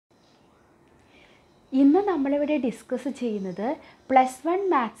ഇന്ന് നമ്മളിവിടെ ഡിസ്കസ് ചെയ്യുന്നത് +1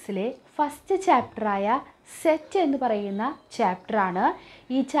 മാത്സിലെ ഫസ്റ്റ് ചാപ്റ്ററായ സെറ്റ് എന്ന് പറയുന്ന ചാപ്റ്ററാണ്.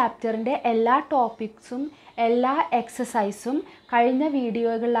 ഈ ചാപ്റ്ററിൻ്റെ എല്ലാ ടോപ്പിക്സും എല്ലാ എക്സസൈസും കഴിഞ്ഞ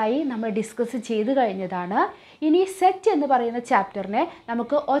വീഡിയോകളിലായി നമ്മൾ ഡിസ്കസ് ചെയ്ത് കഴിഞ്ഞതാണ്. ഇനി സെറ്റ് എന്ന് പറയുന്ന ചാപ്റ്ററിനെ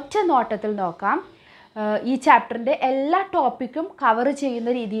നമുക്ക് ഒറ്റ നോട്ടത്തിൽ നോക്കാം. ഈ ചാപ്റ്ററിൻ്റെ എല്ലാ ടോപ്പിക്കും കവർ ചെയ്യുന്ന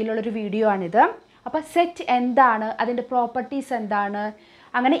രീതിയിലുള്ളൊരു വീഡിയോ ആണിത്. അപ്പോൾ സെറ്റ് എന്താണ്, അതിൻ്റെ പ്രോപ്പർട്ടീസ് എന്താണ്,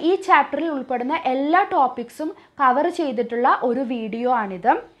 അങ്ങനെ ഈ ചാപ്റ്ററിൽ ഉൾപ്പെടുന്ന എല്ലാ ടോപ്പിക്സും കവർ ചെയ്തിട്ടുള്ള ഒരു വീഡിയോ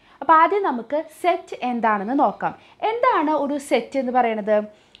ആണിത്. അപ്പോൾ ആദ്യം നമുക്ക് സെറ്റ് എന്താണെന്ന് നോക്കാം. എന്താണ് ഒരു സെറ്റ് എന്ന് പറയുന്നത്?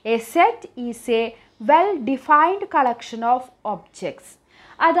 A set is A well defined collection of objects.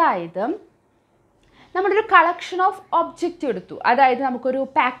 അതായത് നമ്മളൊരു കളക്ഷൻ ഓഫ് ഒബ്ജക്റ്റ് എടുത്തു, അതായത് നമുക്കൊരു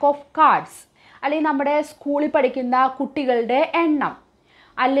പാക്ക് ഓഫ് കാർഡ്സ്, അല്ലെങ്കിൽ നമ്മുടെ സ്കൂളിൽ പഠിക്കുന്ന കുട്ടികളുടെ എണ്ണം,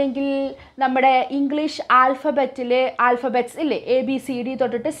 അല്ലെങ്കിൽ നമ്മുടെ ഇംഗ്ലീഷ് ആൽഫബറ്റ്സ് ഇല്ലേ, ABCD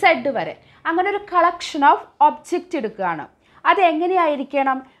തൊട്ടിട്ട് Z വരെ, അങ്ങനെ ഒരു കളക്ഷൻ ഓഫ് ഒബ്ജക്റ്റ് എടുക്കുകയാണ്.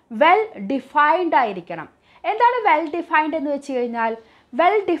 അതെങ്ങനെയായിരിക്കണം? വെൽ ഡിഫൈൻഡ് ആയിരിക്കണം. എന്താണ് വെൽ ഡിഫൈൻഡ് എന്ന് വെച്ച് കഴിഞ്ഞാൽ?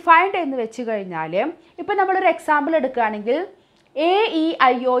 വെൽ ഡിഫൈൻഡ് എന്ന് വെച്ച് കഴിഞ്ഞാൽ ഇപ്പോൾ നമ്മളൊരു എക്സാമ്പിൾ എടുക്കുകയാണെങ്കിൽ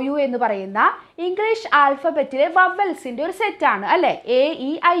AEIOU എന്ന് പറയുന്ന ഇംഗ്ലീഷ് ആൽഫബറ്റിലെ വവ്വൽസിൻ്റെ ഒരു സെറ്റാണ് അല്ലേ.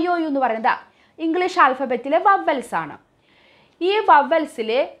 AEIOU എന്ന് പറയുന്നത് ഇംഗ്ലീഷ് ആൽഫബറ്റിലെ വവ്വൽസ് ആണ്. ഈ വവ്വൽസിൽ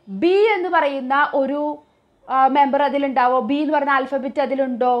ബി എന്ന് പറയുന്ന ഒരു മെമ്പർ അതിലുണ്ടാവോ? ബി എന്ന് പറയുന്ന ആൽഫബറ്റ്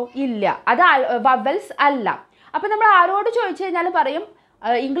അതിലുണ്ടോ? ഇല്ല, അത് വവ്വൽസ് അല്ല. അപ്പോൾ നമ്മൾ ആരോട് ചോദിച്ചു കഴിഞ്ഞാൽ പറയും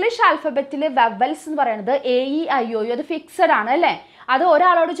ഇംഗ്ലീഷ് ആൽഫബറ്റിൽ വവ്വൽസ് എന്ന് പറയുന്നത് AEIOU, അത് ഫിക്സഡ് ആണ് അല്ലേ. അത്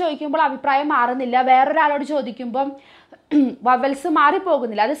ഒരാളോട് ചോദിക്കുമ്പോൾ അഭിപ്രായം മാറുന്നില്ല, വേറൊരാളോട് ചോദിക്കുമ്പം വവ്വൽസ്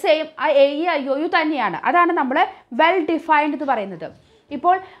മാറിപ്പോകുന്നില്ല, അത് സെയിം ആ AEIOU തന്നെയാണ്. അതാണ് നമ്മൾ വെൽ ഡിഫൈൻഡ് എന്ന് പറയുന്നത്.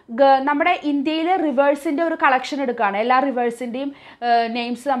 ഇപ്പോൾ നമ്മുടെ ഇന്ത്യയിൽ റിവേഴ്സിൻ്റെ ഒരു കളക്ഷൻ എടുക്കുകയാണ്, എല്ലാ റിവേഴ്സിൻ്റെയും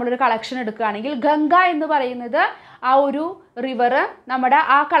നെയിംസ് നമ്മളൊരു കളക്ഷൻ എടുക്കുകയാണെങ്കിൽ ഗംഗ എന്ന് പറയുന്നത് ആ ഒരു റിവർ നമ്മുടെ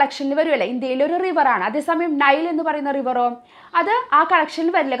ആ കളക്ഷനിൽ വരുമല്ലേ, ഇന്ത്യയിലെ ഒരു റിവറാണ്. അതേസമയം നൈൽ എന്ന് പറയുന്ന റിവറോ അത് ആ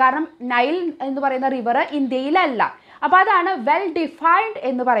കളക്ഷനിൽ വരില്ല, കാരണം നൈൽ എന്ന് പറയുന്ന റിവർ ഇന്ത്യയിലല്ല. അപ്പോൾ അതാണ് വെൽ ഡിഫൈൻഡ്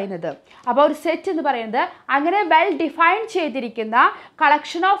എന്ന് പറയുന്നത്. അപ്പോൾ ഒരു സെറ്റ് എന്ന് പറയുന്നത് അങ്ങനെ വെൽ ഡിഫൈൻ ചെയ്തിരിക്കുന്ന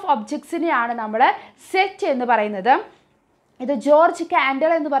കളക്ഷൻ ഓഫ് ഒബ്ജക്ട്സിനെയാണ് നമ്മൾ സെറ്റ് എന്ന് പറയുന്നത്. ഇത് ജോർജ്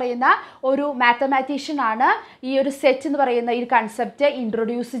കാൻഡൽ എന്ന് പറയുന്ന ഒരു മാത്തമാറ്റീഷ്യൻ ആണ് ഈ ഒരു സെറ്റ് എന്ന് പറയുന്ന ഈ കൺസെപ്റ്റ്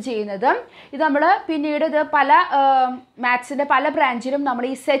ഇൻട്രൊഡ്യൂസ് ചെയ്യുന്നത്. ഇത് നമ്മൾ പിന്നീട് ഇത് പല മാത്സിൻ്റെ പല ബ്രാഞ്ചിലും നമ്മൾ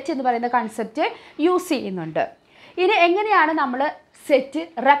ഈ സെറ്റ് എന്ന് പറയുന്ന കൺസെപ്റ്റ് യൂസ് ചെയ്യുന്നുണ്ട്. ഇനി എങ്ങനെയാണ് നമ്മൾ സെറ്റ്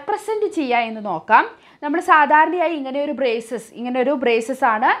റെപ്രസെൻറ്റ് ചെയ്യുക എന്ന് നോക്കാം. നമ്മൾ സാധാരണയായി ഇങ്ങനെയൊരു ബ്രേസസ്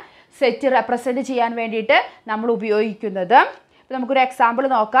ആണ് സെറ്റ് റെപ്രസെൻറ്റ് ചെയ്യാൻ വേണ്ടിയിട്ട് നമ്മൾ ഉപയോഗിക്കുന്നത്. നമുക്കൊരു എക്സാമ്പിൾ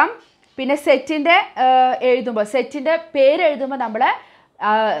നോക്കാം. പിന്നെ സെറ്റിൻ്റെ പേര് എഴുതുമ്പോൾ നമ്മൾ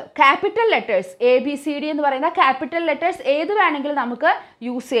ക്യാപിറ്റൽ ലെറ്റേഴ്സ് ABCD എന്ന് പറയുന്ന ക്യാപിറ്റൽ ലെറ്റേഴ്സ് ഏത് വേണമെങ്കിലും നമുക്ക്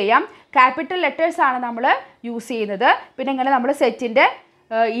യൂസ് ചെയ്യാം. ക്യാപിറ്റൽ ലെറ്റേഴ്സ് ആണ് നമ്മൾ യൂസ് ചെയ്യുന്നത്. പിന്നെ ഇങ്ങനെ നമ്മൾ സെറ്റിൻ്റെ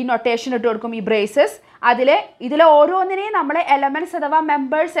ഈ നൊട്ടേഷൻ ഇട്ട് കൊടുക്കും, ഈ ബ്രേസസ്. ഇതിലെ ഓരോന്നിനെയും നമ്മൾ എലമെൻറ്റ്സ് അഥവാ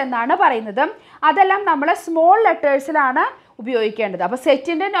മെമ്പേഴ്സ് എന്നാണ് പറയുന്നത്. അതെല്ലാം നമ്മൾ സ്മോൾ ലെറ്റേഴ്സിലാണ് ഉപയോഗിക്കേണ്ടത്. അപ്പോൾ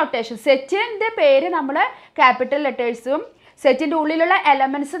സെറ്റിൻ്റെ നൊട്ടേഷൻ, സെറ്റിൻ്റെ പേര് നമ്മൾ ക്യാപിറ്റൽ ലെറ്റേഴ്സും സെറ്റിൻ്റെ ഉള്ളിലുള്ള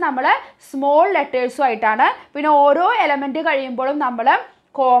എലമെൻറ്റ്സ് നമ്മൾ സ്മോൾ ലെറ്റേഴ്സും ആയിട്ടാണ്. പിന്നെ ഓരോ എലമെൻറ്റ് കഴിയുമ്പോഴും നമ്മൾ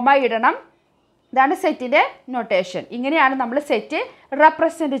കോമ ഇടണം. ഇതാണ് സെറ്റിൻ്റെ നൊട്ടേഷൻ. ഇങ്ങനെയാണ് നമ്മൾ സെറ്റ്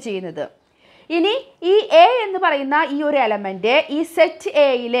റെപ്രസെൻറ്റ് ചെയ്യുന്നത്. ഇനി ഈ A എന്ന് പറയുന്ന ഈ ഒരു എലമെൻറ്റ് ഈ സെറ്റ്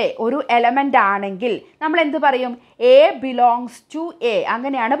Aയിലെ ഒരു എലമെൻ്റ് ആണെങ്കിൽ നമ്മൾ എന്ത് പറയും? A belongs to A,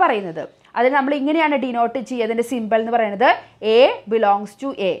 അങ്ങനെയാണ് പറയുന്നത്. അതിന് നമ്മൾ ഇങ്ങനെയാണ് ഡിനോട്ട് ചെയ്യുക. അതിൻ്റെ സിമ്പിൾ എന്ന് പറയുന്നത് A belongs to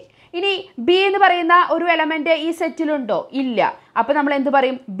A. ഇനി B എന്ന് പറയുന്ന ഒരു എലമെൻറ്റ് ഈ സെറ്റിലുണ്ടോ? ഇല്ല. അപ്പോൾ നമ്മൾ എന്ത്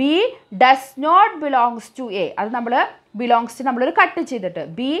പറയും? B does not belongs to A. അത് നമ്മൾ ബിലോങ്സ് ടു നമ്മളൊരു കട്ട് ചെയ്തിട്ട്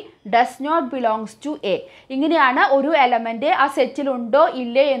B does not belongs to A. ഇങ്ങനെയാണ് ഒരു എലമെൻറ്റ് ആ സെറ്റിലുണ്ടോ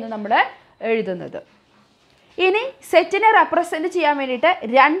ഇല്ലേ എന്ന് നമ്മൾ എഴുതുന്നത്. ഇനി സെറ്റിനെ റെപ്രസെൻറ്റ് ചെയ്യാൻ വേണ്ടിയിട്ട്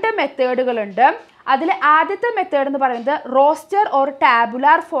 2 മെത്തേഡുകളുണ്ട്. അതിൽ ആദ്യത്തെ മെത്തേഡ് എന്ന് പറയുന്നത് റോസ്റ്റർ ഓർ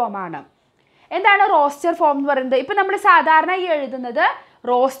ടാബുലാർ ഫോം ആണ്. എന്താണ് റോസ്റ്റർ ഫോം എന്ന് പറയുന്നത്? ഇപ്പം നമ്മൾ സാധാരണ ഈ എഴുതുന്നത്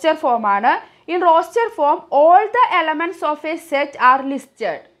റോസ്റ്റർ ഫോം ആണ്. In roster form all the elements of A set R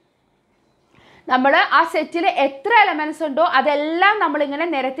listed. നമ്മൾ ആ സെറ്റിൽ എത്ര എലമെൻറ്റ്സ് ഉണ്ടോ അതെല്ലാം നമ്മളിങ്ങനെ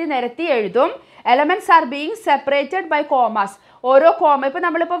നിരത്തി എഴുതും. Elements are being separated by commas. ഓരോ കോമ, ഇപ്പോൾ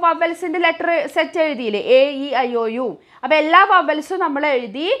നമ്മളിപ്പോൾ വവ്വൽസിൻ്റെ ലെറ്റർ സെറ്റ് എഴുതിയില്ലേ, AEIOU. അപ്പോൾ എല്ലാ വവ്വൽസും നമ്മൾ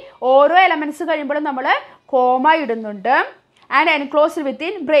എഴുതി. ഓരോ എലമെൻറ്റ്സ് കഴിയുമ്പോഴും നമ്മൾ കോമ ഇടുന്നുണ്ട്. And enclosed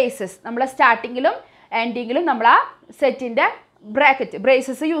within braces. നമ്മൾ സ്റ്റാർട്ടിങ്ങിലും എൻഡിങ്ങിലും നമ്മൾ ആ സെറ്റിൻ്റെ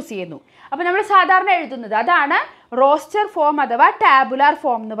ബ്രേസസ് യൂസ് ചെയ്യുന്നു. അപ്പോൾ നമ്മൾ സാധാരണ എഴുതുന്നത് അതാണ് റോസ്റ്റർ ഫോം അഥവാ ടാബുലാർ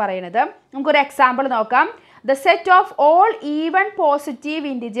ഫോം എന്ന് പറയുന്നത്. നമുക്കൊരു എക്സാമ്പിൾ നോക്കാം. The set of all even positive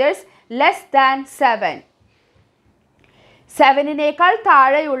integers less than 7. 7നേക്കാൾ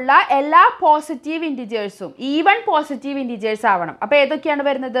താഴെയുള്ള എല്ലാ പോസിറ്റീവ് ഇൻറ്റിജേഴ്സും ഈവൻ പോസിറ്റീവ് ഇൻറ്റിജേഴ്സ് ആവണം. അപ്പോൾ ഏതൊക്കെയാണ്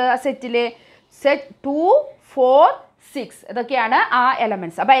വരുന്നത് ആ സെറ്റിൽ? സെറ്റ് 2, 4, 6 ഇതൊക്കെയാണ് ആ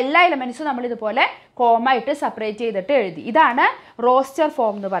എലമെൻറ്റ്സ്. അപ്പോൾ എല്ലാ എലമെൻറ്റ്സും നമ്മൾ ഇതുപോലെ കോമായിട്ട് സെപ്പറേറ്റ് ചെയ്തിട്ട് എഴുതി. ഇതാണ് റോസ്റ്റർ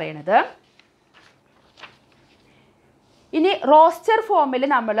ഫോം എന്ന് പറയുന്നത്. ഇനി റോസ്റ്റർ ഫോമിൽ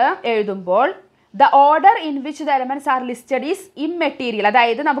നമ്മൾ എഴുതുമ്പോൾ the order in which the elements are listed is ഇംമെറ്റീരിയൽ.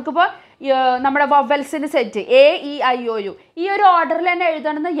 അതായത് നമുക്കിപ്പോൾ നമ്മുടെ വവൽസിൻ്റെ സെറ്റ് AEIOU ഈ ഒരു ഓർഡറിൽ തന്നെ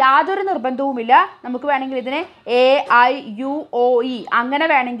എഴുതണമെന്ന് യാതൊരു നിർബന്ധവുമില്ല. നമുക്ക് വേണമെങ്കിൽ ഇതിനെ AIUOE അങ്ങനെ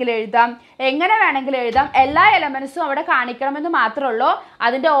വേണമെങ്കിൽ എഴുതാം, എങ്ങനെ വേണമെങ്കിൽ എഴുതാം. എല്ലാ എലമെൻറ്റ്സും അവിടെ കാണിക്കണമെന്ന് മാത്രമേ ഉള്ളൂ.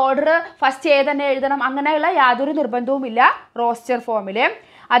 അതിൻ്റെ ഓർഡർ ഫസ്റ്റ് തന്നെ എഴുതണം അങ്ങനെയുള്ള യാതൊരു നിർബന്ധവുമില്ല റോസ്റ്റർ ഫോമിൽ.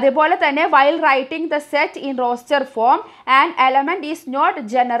 അതേപോലെ തന്നെ while writing the set in roster form and element is not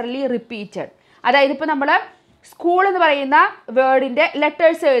generally repeated. അതായത് ഇപ്പോൾ നമ്മൾ സ്കൂൾ എന്ന് പറയുന്ന വേർഡിൻ്റെ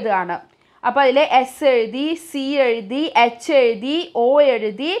ലെറ്റേഴ്സ് എഴുതുകയാണ്. അപ്പോൾ അതിൽ S എഴുതി, C എഴുതി, H എഴുതി, O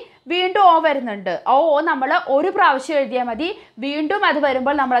എഴുതി, വീണ്ടും O വരുന്നുണ്ട്. O നമ്മൾ ഒരു പ്രാവശ്യം എഴുതിയാൽ മതി. വീണ്ടും അത്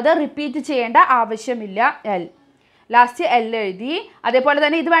വരുമ്പോൾ നമ്മളത് റിപ്പീറ്റ് ചെയ്യേണ്ട ആവശ്യമില്ല. ലാസ്റ്റ് L എഴുതി. അതേപോലെ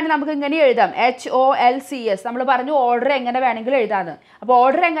തന്നെ ഇത് വേണമെങ്കിൽ നമുക്ക് ഇങ്ങനെ എഴുതാം, HOLCS. നമ്മൾ പറഞ്ഞു ഓർഡർ എങ്ങനെ വേണമെങ്കിലും എഴുതാമെന്ന്. അപ്പോൾ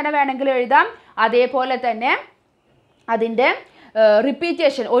ഓർഡർ എങ്ങനെ വേണമെങ്കിലും എഴുതാം. അതേപോലെ തന്നെ അതിൻ്റെ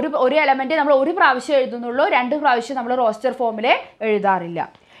റിപ്പീറ്റേഷൻ ഒരു എലമെൻറ്റ് നമ്മൾ ഒരു പ്രാവശ്യം എഴുതുന്നുള്ളൂ, 2 പ്രാവശ്യം നമ്മൾ റോസ്റ്റർ ഫോമിൽ എഴുതാറില്ല.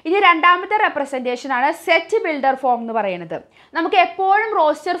 ഇനി രണ്ടാമത്തെ റെപ്രസെൻറ്റേഷനാണ് സെറ്റ് ബിൽഡർ ഫോം എന്ന് പറയുന്നത്. നമുക്ക് എപ്പോഴും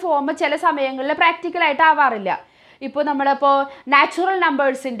റോസ്റ്റർ ഫോം ചില സമയങ്ങളിൽ പ്രാക്ടിക്കലായിട്ട് ആവാറില്ല. ഇപ്പോൾ നമ്മളിപ്പോൾ നാച്ചുറൽ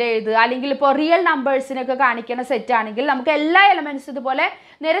നമ്പേഴ്സിൻ്റെ ഇത് അല്ലെങ്കിൽ ഇപ്പോൾ റിയൽ നമ്പേഴ്സിനൊക്കെ കാണിക്കുന്ന സെറ്റ് ആണെങ്കിൽ നമുക്ക് എല്ലാ എലമെൻറ്റ്സും ഇതുപോലെ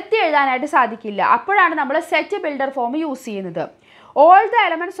നിരത്തി എഴുതാനായിട്ട് സാധിക്കില്ല. അപ്പോഴാണ് നമ്മൾ സെറ്റ് ബിൽഡർ ഫോം യൂസ് ചെയ്യുന്നത്. All the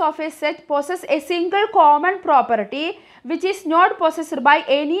elements of a set possess a single common property which is not possessed by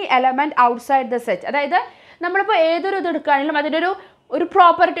any element outside the set. അതായത് നമ്മളിപ്പോൾ ഏതൊരു ഇത് എടുക്കുകയാണെങ്കിലും അതിൻ്റെ ഒരു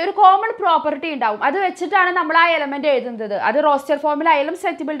പ്രോപ്പർട്ടി, ഒരു കോമൺ പ്രോപ്പർട്ടി ഉണ്ടാവും. അത് വെച്ചിട്ടാണ് നമ്മൾ ആ എലമെൻറ്റ് എഴുതുന്നത്. അത് റോസ്റ്റർ ഫോമിലായാലും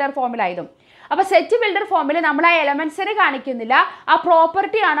സെറ്റ് ബിൽഡർ ഫോമിലായാലും. അപ്പോൾ സെറ്റ് ബിൽഡർ ഫോമിൽ നമ്മൾ ആ എലമെൻറ്റ്സിനെ കാണിക്കുന്നില്ല, ആ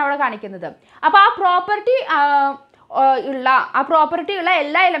പ്രോപ്പർട്ടിയാണ് അവിടെ കാണിക്കുന്നത്. അപ്പോൾ ആ പ്രോപ്പർട്ടി ഉള്ള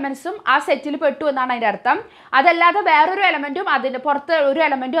എല്ലാ എലമെൻറ്റ്സും ആ സെറ്റിൽ പെട്ടു എന്നാണ് അതിൻ്റെ അർത്ഥം. അതല്ലാതെ വേറൊരു എലമെൻറ്റും അതിൻ്റെ പുറത്ത് ഒരു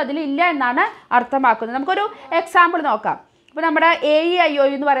എലമെൻറ്റും അതിലില്ല എന്നാണ് അർത്ഥമാക്കുന്നത്. നമുക്കൊരു എക്സാമ്പിൾ നോക്കാം. ഇപ്പോൾ നമ്മുടെ AEIOU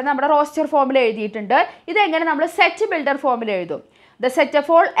എന്ന് പറയുന്നത് നമ്മുടെ റോസ്റ്റർ ഫോമിൽ എഴുതിയിട്ടുണ്ട്. ഇതെങ്ങനെ നമ്മൾ സെറ്റ് ബിൽഡർ ഫോമിൽ എഴുതും? The set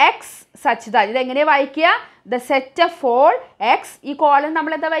of all X such that. ഇതെങ്ങനെ വായിക്കുക? The set of all X, ഈ കോളൻ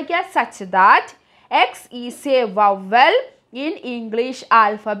നമ്മൾ എന്താ വായിക്കുക? Such that X is A vowel in English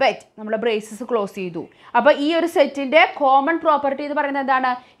alphabet. നമ്മൾ ബ്രേസസ് ക്ലോസ് ചെയ്തു. അപ്പോൾ ഈ ഒരു സെറ്റിൻ്റെ കോമൺ പ്രോപ്പർട്ടി എന്ന് പറയുന്നത്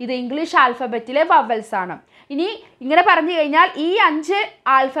എന്താണ്? ഇത് ഇംഗ്ലീഷ് ആൽഫബറ്റിലെ വവൽസ് ആണ്. ഇനി ഇങ്ങനെ പറഞ്ഞു കഴിഞ്ഞാൽ ഈ 5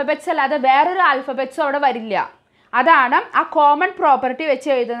 ആൽഫബറ്റ്സ് അല്ലാതെ വേറൊരു ആൽഫബറ്റ്സ് അവിടെ വരില്ല. അതാണ് ആ കോമൺ പ്രോപ്പർട്ടി വെച്ച്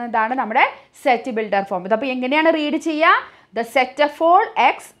എഴുതുന്നതാണ് നമ്മുടെ സെറ്റ് ബിൽഡർ ഫോം. അപ്പോൾ എങ്ങനെയാണ് റീഡ് ചെയ്യുക? The set of all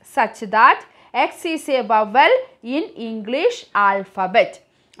X such that X is A vowel in English alphabet.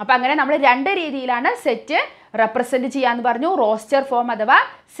 അപ്പോൾ അങ്ങനെ നമ്മൾ 2 രീതിയിലാണ് സെറ്റ് റെപ്രസെൻറ്റ് ചെയ്യാമെന്ന് പറഞ്ഞു. റോസ്റ്റർ ഫോം അഥവാ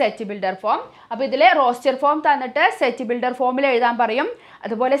സെറ്റ് ബിൽഡർ ഫോം. അപ്പോൾ ഇതിൽ റോസ്റ്റർ ഫോം തന്നിട്ട് സെറ്റ് ബിൽഡർ ഫോമിൽ എഴുതാൻ പറയും.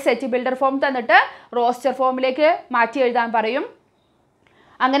 അതുപോലെ സെറ്റ് ബിൽഡർ ഫോം തന്നിട്ട് റോസ്റ്റർ ഫോമിലേക്ക് മാറ്റി എഴുതാൻ പറയും.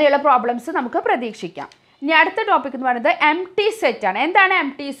 അങ്ങനെയുള്ള പ്രോബ്ലംസ് നമുക്ക് പ്രതീക്ഷിക്കാം. ഇനി അടുത്ത ടോപ്പിക് എന്ന് പറയുന്നത് എം ടി സെറ്റ് ആണ്. എന്താണ്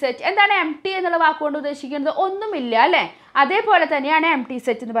എം ടി സെറ്റ്? എന്താണ് എം ടി എന്നുള്ള വാക്കുകൊണ്ട് ഉദ്ദേശിക്കുന്നത്? ഒന്നുമില്ല അല്ലേ? അതേപോലെ തന്നെയാണ് എം ടി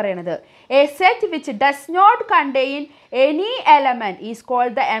സെറ്റ് എന്ന് പറയുന്നത്. A set which does not contain any element is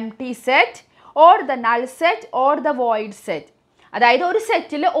called the M T set or the null set or the void set. അതായത് ഒരു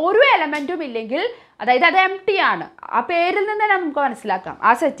സെറ്റിൽ ഒരു എലമെൻറ്റും ഇല്ലെങ്കിൽ അതായത് അത് എം ടി ആണ്. ആ പേരിൽ നിന്ന് തന്നെ നമുക്ക് മനസ്സിലാക്കാം.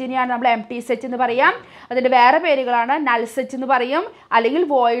 ആ സെറ്റിനെയാണ് നമ്മൾ എം ടി സെറ്റ് എന്ന് പറയാം. അതിൻ്റെ വേറെ പേരുകളാണ് നൾ സെറ്റ് എന്ന് പറയും, അല്ലെങ്കിൽ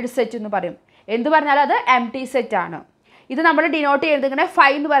വോയിഡ് സെറ്റ് എന്ന് പറയും. എന്ത് പറഞ്ഞാലും അത് എം ടി സെറ്റ് ആണ്. ഇത് നമ്മൾ ഡിനോട്ട് ചെയ്യുന്നത് ഇങ്ങനെ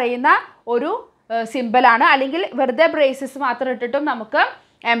ഫൈ എന്ന് പറയുന്ന ഒരു സിമ്പിളാണ്. അല്ലെങ്കിൽ വെറുതെ ബ്രേസസ് മാത്രം ഇട്ടിട്ടും നമുക്ക്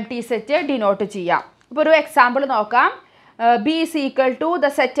എം ടി സെറ്റ് ഡിനോട്ട് ചെയ്യാം. ഇപ്പോൾ ഒരു എക്സാമ്പിൾ നോക്കാം. B is equal to the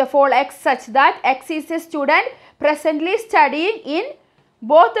set of all x such that x is a student presently studying in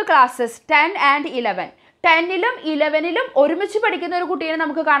both the classes 10 and 11. 10ലും 11ലും ഒരുമിച്ച് പഠിക്കുന്ന ഒരു കുട്ടീനെ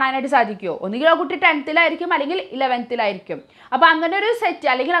നമുക്ക് കാണാനായിട്ട് സാധിക്കുമോ? ഒന്നുകിൽ ആ കുട്ടി 10th-ലായിരിക്കും അല്ലെങ്കിൽ 11th-ലായിരിക്കും. അപ്പോൾ അങ്ങനെ ഒരു സെറ്റ്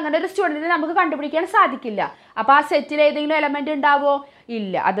അല്ലെങ്കിൽ അങ്ങനെ ഒരു സ്റ്റുഡൻറ്റിനെ നമുക്ക് കണ്ടുപിടിക്കാൻ സാധിക്കില്ല. അപ്പോൾ ആ സെറ്റിൽ ഏതെങ്കിലും എലമെൻറ്റ് ഉണ്ടാവുമോ?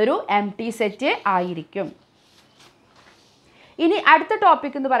 ഇല്ല. അതൊരു എം ടി സെറ്റ് ആയിരിക്കും. ഇനി അടുത്ത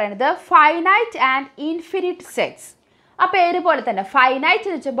ടോപ്പിക് എന്ന് പറയുന്നത് ഫൈനൈറ്റ് ആൻഡ് ഇൻഫിനിറ്റ് സെറ്റ്സ്. ആ പേര് പോലെ തന്നെ ഫൈനൈറ്റ്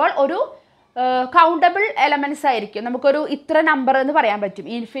എന്ന് വെച്ചുമ്പോൾ ഒരു കൗണ്ടബിൾ എലമെൻറ്റ്സ് ആയിരിക്കും. നമുക്കൊരു ഇത്ര നമ്പർ എന്ന് പറയാൻ പറ്റും.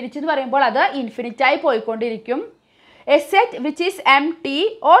 ഇൻഫിനിറ്റ് എന്ന് പറയുമ്പോൾ അത് ഇൻഫിനിറ്റായി പോയിക്കൊണ്ടിരിക്കും. A set which is M T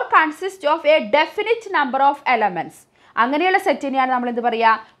or consist of A definite number of elements. അങ്ങനെയുള്ള സെറ്റിനെയാണ് നമ്മൾ എന്ത്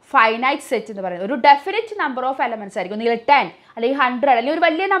പറയുക? ഫൈനൈറ്റ് സെറ്റ് എന്ന് പറയുന്നത്. ഒരു ഡെഫിനിറ്റ് നമ്പർ ഓഫ് എലമെൻറ്റ്സ് ആയിരിക്കും. ഒന്നുകിൽ 10 അല്ലെങ്കിൽ 100 അല്ലെങ്കിൽ ഒരു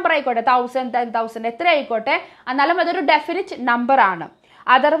വലിയ നമ്പർ ആയിക്കോട്ടെ, 1000, 10,000 എത്ര ആയിക്കോട്ടെ, എന്നാലും അതൊരു ഡെഫിനിറ്റ് നമ്പർ ആണ്.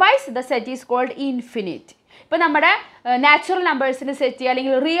 Otherwise the set is called infinite. ഇപ്പോൾ നമ്മുടെ നാച്ചുറൽ നമ്പേഴ്സിൻ്റെ സെറ്റ്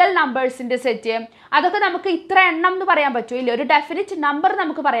അല്ലെങ്കിൽ റിയൽ നമ്പേഴ്സിൻ്റെ സെറ്റ് അതൊക്കെ നമുക്ക് ഇത്ര എണ്ണം എന്ന് പറയാൻ പറ്റുമോ? ഇല്ല, ഒരു ഡെഫിനിറ്റ് നമ്പർ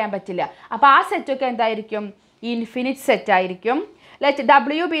നമുക്ക് പറയാൻ പറ്റില്ല. അപ്പോൾ ആ സെറ്റൊക്കെ എന്തായിരിക്കും? ഇൻഫിനിറ്റ് സെറ്റ് ആയിരിക്കും. Let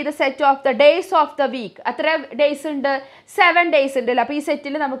W be the set of the days of the week. എത്ര ഡേയ്സ് ഉണ്ട്? 7 ഡേയ്സ് ഉണ്ട് അല്ലേ? അപ്പോൾ ഈ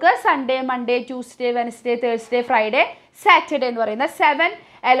സെറ്റിൽ നമുക്ക് Sunday, Monday, Tuesday, Wednesday, Thursday, Friday, Saturday എന്ന് പറയുന്ന 7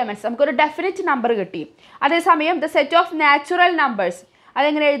 എലമെൻറ്റ്സ് നമുക്കൊരു ഡെഫിനിറ്റ് നമ്പർ കിട്ടി. അതേസമയം the set of natural numbers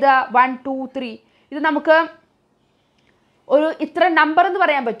അതെങ്ങനെ എഴുതുക? 1, 2, 3. ഇത് നമുക്ക് ഒരു ഇത്ര നമ്പർ എന്ന്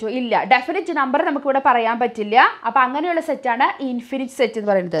പറയാൻ പറ്റുമോ? ഇല്ല, ഡെഫിനിറ്റ് നമ്പർ നമുക്കിവിടെ പറയാൻ പറ്റില്ല. അപ്പോൾ അങ്ങനെയുള്ള സെറ്റാണ് ഇൻഫിനിറ്റ് സെറ്റ് എന്ന്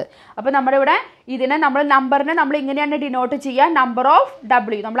പറയുന്നത്. അപ്പോൾ നമ്മുടെ ഇവിടെ ഇതിനെ നമ്പറിനെ നമ്മൾ ഇങ്ങനെയാണ് ഡിനോട്ട് ചെയ്യുക. നമ്പർ ഓഫ്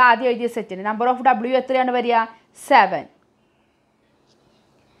W നമ്മൾ ആദ്യം എഴുതിയ സെറ്റിന് നമ്പർ ഓഫ് W എത്രയാണ് വരിക? 7.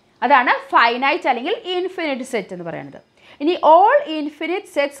 അതാണ് ഫൈനൈറ്റ് അല്ലെങ്കിൽ ഇൻഫിനിറ്റ് സെറ്റ് എന്ന് പറയുന്നത്. ഇനി all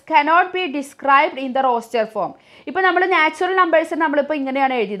infinite sets cannot be described in the roster form. ഇപ്പോൾ നമ്മൾ നാച്ചുറൽ നമ്പേഴ്സ് നമ്മളിപ്പോൾ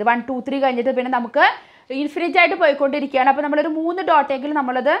ഇങ്ങനെയാണ് എഴുതിയത്. 1, 2, 3 കഴിഞ്ഞിട്ട് പിന്നെ നമുക്ക് ഇൻഫിനിറ്റ് ആയിട്ട് പോയിക്കൊണ്ടിരിക്കുകയാണ്. അപ്പോൾ നമ്മളൊരു 3 ഡോട്ടെങ്കിലും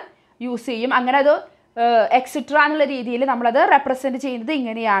നമ്മളത് യൂസ് ചെയ്യും. അങ്ങനെ അത് എക്സെട്ര എന്നുള്ള രീതിയിൽ നമ്മളത് റെപ്രസെൻറ്റ് ചെയ്യുന്നത്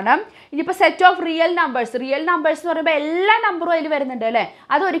ഇങ്ങനെയാണ്. ഇനിയിപ്പോൾ സെറ്റ് ഓഫ് റിയൽ നമ്പേഴ്സ് എന്ന് പറയുമ്പോൾ എല്ലാ നമ്പറും അതിൽ വരുന്നുണ്ട് അല്ലേ?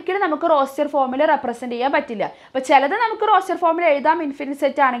 അതൊരിക്കലും നമുക്ക് റോസ്റ്റർ ഫോമിൽ റെപ്രസെൻറ്റ് ചെയ്യാൻ പറ്റില്ല. അപ്പോൾ ചിലത് നമുക്ക് റോസ്റ്റർ ഫോമിൽ എഴുതാം, ഇൻഫിനിറ്റ്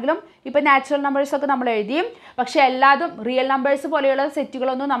സെറ്റ് ആണെങ്കിലും. ഇപ്പോൾ നാച്ചുറൽ നമ്പേഴ്സൊക്കെ നമ്മൾ എഴുതിയും, പക്ഷേ എല്ലാതും റിയൽ നമ്പേഴ്സ് പോലെയുള്ള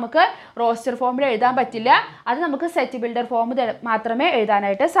സെറ്റുകളൊന്നും നമുക്ക് റോസ്റ്റർ ഫോമിൽ എഴുതാൻ പറ്റില്ല. അത് നമുക്ക് സെറ്റ് ബിൽഡർ ഫോം മാത്രമേ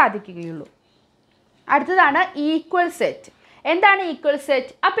എഴുതാനായിട്ട് സാധിക്കുകയുള്ളൂ. അടുത്തതാണ് ഈക്വൽ സെറ്റ്. എന്താണ് ഈക്വൽ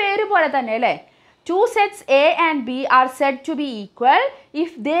സെറ്റ്? ആ പേര് പോലെ തന്നെ അല്ലേ? 2 sets A and B are said to be equal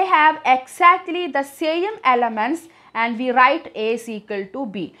if they have exactly the same elements and we write A is equal to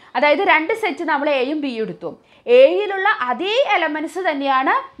B. അതായത് 2 സെറ്റ് നമ്മൾ എയും ബിയും എടുത്തു. എയിലുള്ള അതേ എലമെൻറ്റ്സ്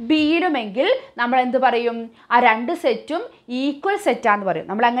തന്നെയാണ് ബിയിലുമെങ്കിൽ നമ്മൾ എന്ത് പറയും? ആ 2 സെറ്റും ഈക്വൽ സെറ്റാന്ന് പറയും.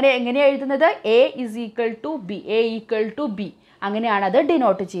 നമ്മൾ എങ്ങനെയാണ് എഴുതുന്നത്? A is equal to B, A equal to B. അങ്ങനെയാണ് അത്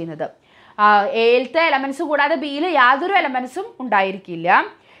ഡിനോട്ട് ചെയ്യുന്നത്. എയിലത്തെ എലമെൻറ്റ്സ് കൂടാതെ ബിയിൽ യാതൊരു എലമെൻറ്റ്സും ഉണ്ടായിരിക്കില്ല.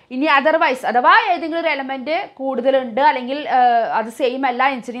 ഇനി അതർവൈസ് അഥവാ ഏതെങ്കിലും ഒരു എലമെൻറ്റ് കൂടുതലുണ്ട് അല്ലെങ്കിൽ അത് സെയിം അല്ല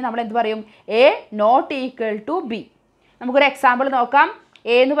എന്നുവെച്ചിട്ടുണ്ടെങ്കിൽ നമ്മൾ എന്ത് പറയും? A not equal to B. നമുക്കൊരു എക്സാമ്പിൾ നോക്കാം.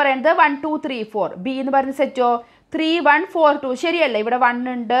 A എന്ന് പറയുന്നത് 1, 2, 3, 4. B എന്ന് പറയുന്ന സെറ്റോ 3, 1, 4, 2. ശരിയല്ലേ? ഇവിടെ 1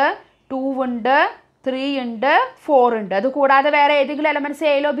 ഉണ്ട്, 2 ഉണ്ട്, 3 ഉണ്ട്, 4 ഉണ്ട്. അത് കൂടാതെ വേറെ ഏതെങ്കിലും എലമെൻറ്റ്സ്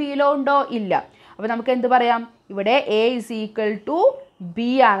എയിലോ ബിയിലോ ഉണ്ടോ? ഇല്ല. അപ്പോൾ നമുക്ക് എന്ത് പറയാം? ഇവിടെ A is equal to B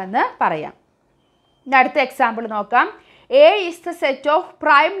ആണെന്ന് പറയാം. ഇനി അടുത്ത എക്സാമ്പിൾ നോക്കാം. A is the set of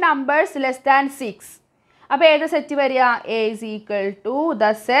prime numbers less than 6. അപ്പോൾ ഏത് സെറ്റ് വരിക? A is equal to the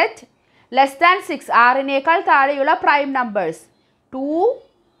set less than 6. 6-നേക്കാൾ താഴെയുള്ള പ്രൈം നമ്പേഴ്സ് 2,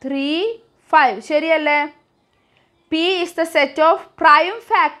 3, 5. ശരിയല്ലേ? P is the set of prime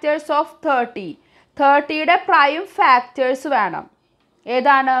factors of 30. 30യുടെ prime factors വേണം.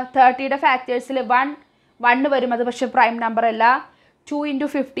 ഏതാണ്? 30യുടെ ഫാക്ടേഴ്സിൽ 1 വരും, അത് പക്ഷേ പ്രൈം നമ്പർ അല്ല. 2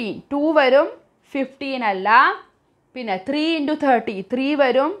 × 15 2 വരും, 15 അല്ല. പിന്നെ 3 × 30 3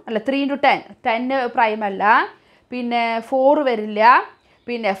 വരും, അല്ല 3 × 10 10 പ്രൈം അല്ല. പിന്നെ 4 വരില്ല.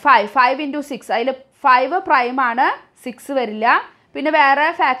 പിന്നെ 5 × 6 അതിൽ 5 പ്രൈമാണ്, 6 വരില്ല. പിന്നെ വേറെ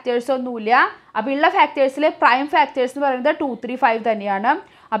ഫാക്ടേഴ്സ് ഒന്നുമില്ല. അപ്പോൾ ഉള്ള ഫാക്ടേഴ്സിൽ പ്രൈം ഫാക്ടേഴ്സ് എന്ന് പറയുന്നത് 2, 3, 5 തന്നെയാണ്.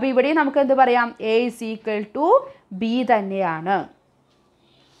 അപ്പോൾ ഇവിടെയും നമുക്ക് എന്ത് പറയാം? A is equal to B തന്നെയാണ്.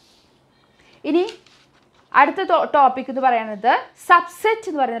 ഇനി അടുത്ത ടോപ്പിക് എന്ന് പറയുന്നത് സബ്സെറ്റ്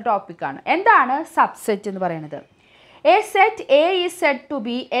എന്ന് പറയുന്ന ടോപ്പിക്കാണ്. എന്താണ് സബ്സെറ്റ് എന്ന് പറയുന്നത്? A set A is said to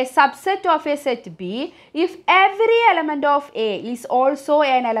be a subset of a set B if every element of A is also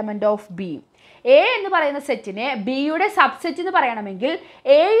an element of B. A എന്ന് പറയുന്ന സെറ്റിനെ ബിയുടെ സബ്സെറ്റ് എന്ന് പറയണമെങ്കിൽ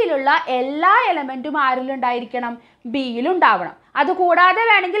എയിലുള്ള എല്ലാ എലമെൻറ്റും ആരിലുണ്ടായിരിക്കണം? ബിയിലുണ്ടാവണം. അതുകൂടാതെ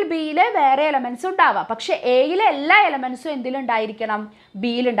വേണമെങ്കിൽ ബിയിൽ വേറെ എലമെൻറ്റ്സ് ഉണ്ടാവാം. പക്ഷേ എയിലെ എല്ലാ എലമെൻറ്റ്സും എന്തിലുണ്ടായിരിക്കണം?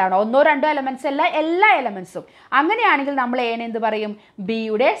 ബിയിലുണ്ടാവണം. 1, 2 എലമെൻറ്റ്സ് അല്ല, എല്ലാ എലമെൻറ്റ്സും. അങ്ങനെയാണെങ്കിൽ നമ്മൾ എനെ എന്ത് പറയും?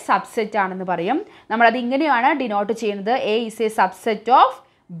 ബിയുടെ സബ്സെറ്റ് ആണെന്ന് പറയും. നമ്മളത് ഇങ്ങനെയാണ് ഡിനോട്ട് ചെയ്യുന്നത്. A is a subset of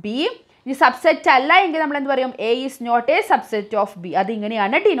B. ഈ സബ്സെറ്റ് അല്ല എങ്കിൽ നമ്മൾ എന്ത് പറയും? A is not a subset of B.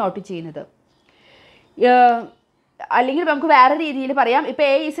 അതിങ്ങനെയാണ് ഡിനോട്ട് ചെയ്യുന്നത്. അല്ലെങ്കിൽ നമുക്ക് വേറെ രീതിയിൽ പറയാം. ഇപ്പോൾ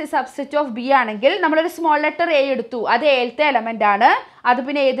A is a subset of B ആണെങ്കിൽ നമ്മളൊരു സ്മോൾ ലെറ്റർ A എടുത്തു, അത് എയിലത്തെ എലമെൻ്റ് ആണ്. അത്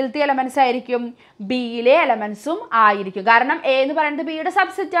പിന്നെ ഏതിലത്തെ എലമെൻറ്റ്സ് ആയിരിക്കും? ബിയിലെ എലമെൻറ്റ്സും ആയിരിക്കും. കാരണം A എന്ന് പറയുന്നത് ബിയുടെ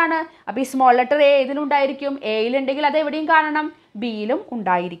സബ്സെറ്റ് ആണ്. അപ്പോൾ ഈ സ്മോൾ ലെറ്റർ A ഏതിലുണ്ടായിരിക്കും? എയിലുണ്ടെങ്കിൽ അത് എവിടെയും കാണണം? ബിയിലും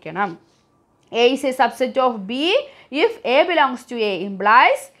ഉണ്ടായിരിക്കണം. A is a subset of B if A belongs to A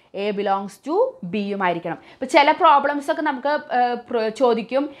implies A belongs to B യുമായിരിക്കണം. ഇപ്പോൾ ചില പ്രോബ്ലംസൊക്കെ നമുക്ക്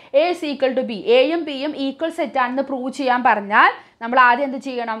ചോദിക്കും A is equal to B. എയും ബിയും ഈക്വൽ സെറ്റാണെന്ന് പ്രൂവ് ചെയ്യാൻ പറഞ്ഞാൽ നമ്മൾ ആദ്യം എന്ത്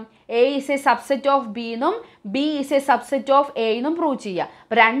ചെയ്യണം? A is a subset of B എന്നും B is a subset of A എന്നും പ്രൂവ് ചെയ്യുക.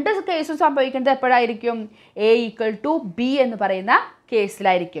 അപ്പോൾ 2 കേസും സംഭവിക്കുന്നത് എപ്പോഴായിരിക്കും? A equal to B എന്ന് പറയുന്ന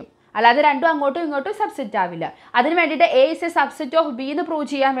കേസിലായിരിക്കും. അല്ലാതെ രണ്ടും അങ്ങോട്ടും ഇങ്ങോട്ടും സബ്സെറ്റ് ആവില്ല. അതിന് വേണ്ടിയിട്ട് A is A subset of B എന്ന് പ്രൂവ്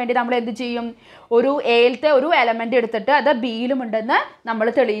ചെയ്യാൻ വേണ്ടി നമ്മൾ എന്ത് ചെയ്യും? ഒരു എയിലത്തെ ഒരു എലമെൻ്റ് എടുത്തിട്ട് അത് ബിയിലും ഉണ്ടെന്ന് നമ്മൾ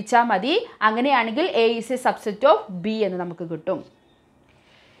തെളിയിച്ചാൽ മതി. അങ്ങനെയാണെങ്കിൽ A is A subset of B എന്ന് നമുക്ക് കിട്ടും.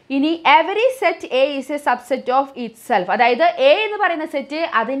 ഇനി every set A is A subset of it self. അതായത് എ എന്ന് പറയുന്ന സെറ്റ്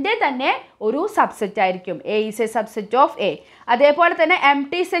അതിൻ്റെ തന്നെ ഒരു സബ്സെറ്റ് ആയിരിക്കും. A is A subset of A. അതേപോലെ തന്നെ എം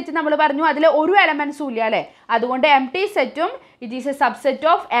ടി സെറ്റ് നമ്മൾ പറഞ്ഞു അതിൽ ഒരു എലമെൻസും ഇല്ല അല്ലേ. അതുകൊണ്ട് എം ടി സെറ്റും it is A subset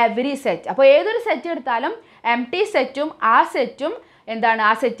of every set. അപ്പോൾ ഏതൊരു സെറ്റ് എടുത്താലും എം ടി സെറ്റും ആ സെറ്റും എന്താണ്?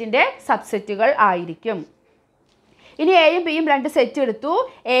 ആ സെറ്റിൻ്റെ സബ്സെറ്റുകൾ ആയിരിക്കും. ഇനി എയും ബിയും രണ്ട് സെറ്റ് എടുത്തു.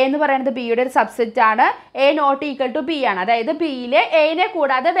 എ എന്ന് പറയുന്നത് ബിയുടെ ഒരു സബ്സെറ്റ് ആണ്. A not equal to B ആണ്. അതായത് ബിയിലെ എനെ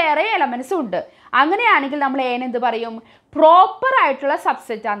കൂടാതെ വേറെ എലമെൻസും ഉണ്ട്. അങ്ങനെയാണെങ്കിൽ നമ്മൾ എനെ എന്ത് പറയും? പ്രോപ്പർ ആയിട്ടുള്ള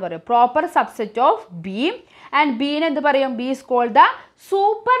സബ്സെറ്റ് ആണെന്ന് പറയും. Proper subset of B. And ബീനെ എന്ത് പറയും? B is called the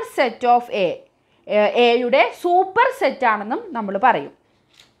super set of A. എയുടെ സൂപ്പർ സെറ്റ് ആണെന്നും നമ്മൾ പറയും.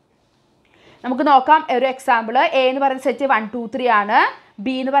 നമുക്ക് നോക്കാം ഒരു എക്സാമ്പിൾ. എ എന്ന് പറയുന്ന സെറ്റ് 1 2 3 ആണ്.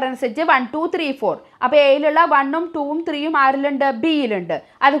 ബി എന്ന് പറയുന്ന സെറ്റ് 1 2 3 4. അപ്പോൾ എയിലുള്ള 1ഉം 2ഉം 3ഉം ആരിലുണ്ട്? ബിയിലുണ്ട്.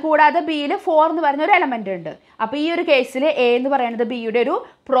 അതുകൂടാതെ ബിയിൽ 4 എന്ന് പറയുന്ന ഒരു എലമെൻ്റ് ഉണ്ട്. അപ്പോൾ ഈ ഒരു കേസിൽ എ എന്ന് പറയുന്നത് ബിയുടെ ഒരു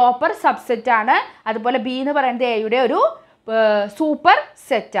പ്രോപ്പർ സബ്സെറ്റ് ആണ്. അതുപോലെ ബി എന്ന് പറയുന്നത് എയുടെ ഒരു സൂപ്പർ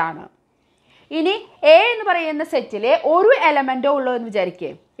സെറ്റ് ആണ്. ഇനി എ എന്ന് പറയുന്ന സെറ്റിൽ ഒരു എലമെൻറ്റോ ഉള്ളൂ എന്ന്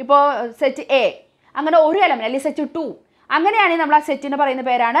വിചാരിക്കുക. ഇപ്പോൾ സെറ്റ് എ അങ്ങനെ ഒരു എലമെൻറ്റ് അല്ലെങ്കിൽ സെറ്റ് 2 അങ്ങനെയാണെങ്കിൽ നമ്മൾ ആ സെറ്റിന് പറയുന്ന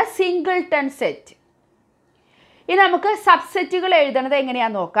പേരാണ് സിംഗിൾട്ടൺ സെറ്റ്. ഇനി നമുക്ക് സബ്സെറ്റുകൾ എഴുതുന്നത്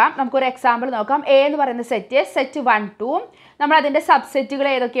എങ്ങനെയാണെന്ന് നോക്കാം. നമുക്കൊരു എക്സാമ്പിൾ നോക്കാം. എ എന്ന് പറയുന്ന സെറ്റ് 1 2 നമ്മൾ അതിൻ്റെ സബ്സെറ്റുകൾ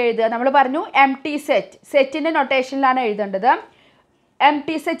ഏതൊക്കെ എഴുതുക? നമ്മൾ പറഞ്ഞു എം ടി സെറ്റ്. സെറ്റിൻ്റെ നൊട്ടേഷനിലാണ് എഴുതേണ്ടത്. എം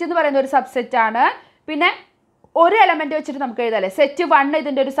ടി സെറ്റ് എന്ന് പറയുന്ന ഒരു സബ്സെറ്റ് ആണ്. പിന്നെ ഒരു എലമെൻറ്റ് വെച്ചിട്ട് നമുക്ക് എഴുതാം അല്ലേ. സെറ്റ് 1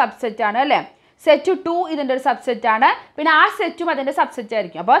 ഇതിൻ്റെ ഒരു സബ്സെറ്റ് ആണ് അല്ലേ. സെറ്റ് 2 ഇതിൻ്റെ ഒരു സബ്സെറ്റ് ആണ്. പിന്നെ ആ സെറ്റും അതിൻ്റെ സബ്സെറ്റ്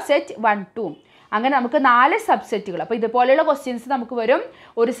ആയിരിക്കും. അപ്പോൾ സെറ്റ് 1 2 അങ്ങനെ നമുക്ക് 4 സബ്സെറ്റുകൾ. അപ്പോൾ ഇതുപോലെയുള്ള ക്വസ്റ്റ്യൻസ് നമുക്ക് വരും.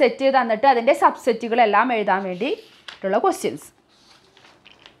 ഒരു സെറ്റ് തന്നിട്ട് അതിൻ്റെ സബ്സെറ്റുകളെല്ലാം എഴുതാൻ വേണ്ടിയിട്ടുള്ള ക്വസ്റ്റ്യൻസ്.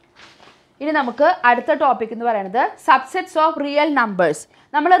 ഇനി നമുക്ക് അടുത്ത ടോപ്പിക് എന്ന് പറയുന്നത് സബ്സെറ്റ്സ് ഓഫ് റിയൽ നമ്പേഴ്സ്.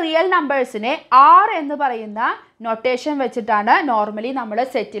 നമ്മൾ റിയൽ നമ്പേഴ്സിനെ ആർ എന്ന് പറയുന്ന നൊട്ടേഷൻ വെച്ചിട്ടാണ് നോർമലി നമ്മൾ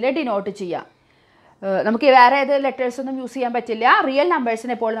സെറ്റിൽ ഡിനോട്ട് ചെയ്യുക. നമുക്ക് വേറെ ഏത് ലെറ്റേഴ്സൊന്നും യൂസ് ചെയ്യാൻ പറ്റില്ല. റിയൽ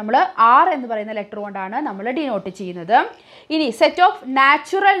നമ്പേഴ്സിനെ ഇപ്പോൾ നമ്മൾ ആർ എന്ന് പറയുന്ന ലെറ്റർ കൊണ്ടാണ് നമ്മൾ ഡിനോട്ട് ചെയ്യുന്നത്. ഇനി set of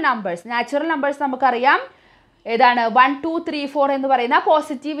natural numbers. Natural numbers നമുക്കറിയാം ഏതാണ്? 1 2 3 4 എന്ന് പറയുന്ന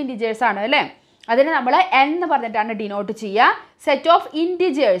പോസിറ്റീവ് ഇൻറ്റിജേഴ്സ് ആണ് അല്ലേ. അതിന് നമ്മൾ എൻ എന്ന് പറഞ്ഞിട്ടാണ് ഡിനോട്ട് ചെയ്യുക. Set of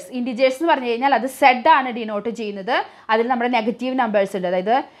integers. ഇൻറ്റിജേഴ്സ് എന്ന് പറഞ്ഞു കഴിഞ്ഞാൽ അത് സെഡ് ആണ് ഡിനോട്ട് ചെയ്യുന്നത്. അതിൽ നമ്മുടെ നെഗറ്റീവ് നമ്പേഴ്സ് ഉണ്ട്.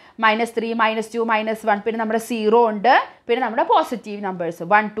 അതായത് -3 -2 -1 പിന്നെ നമ്മുടെ 0 ഉണ്ട്. പിന്നെ നമ്മുടെ പോസിറ്റീവ് നമ്പേഴ്സ്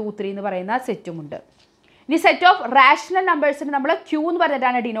 1 2 3 എന്ന് പറയുന്ന സെറ്റും ഉണ്ട്. ഇനി സെറ്റ് ഓഫ് റാഷണൽ നമ്പേഴ്സിന് നമ്മൾ ക്യൂ എന്ന്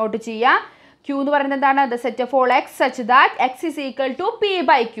പറഞ്ഞിട്ടാണ് ഡിനോട്ട് ചെയ്യുക. ക്യൂ എന്ന് പറയുന്നത് എന്താണ്? The set of all X such that X is equal to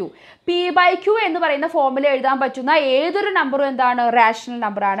P/Q. P/Q എന്ന് പറയുന്ന ഫോമിൽ എഴുതാൻ പറ്റുന്ന ഏതൊരു നമ്പറും എന്താണ്? റാഷണൽ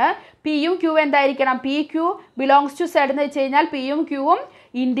നമ്പറാണ്. പിയും ക്യൂ എന്തായിരിക്കണം? PQ ബിലോങ്സ് ടു സെഡ് എന്ന് വെച്ച് കഴിഞ്ഞാൽ പിയും ക്യൂവും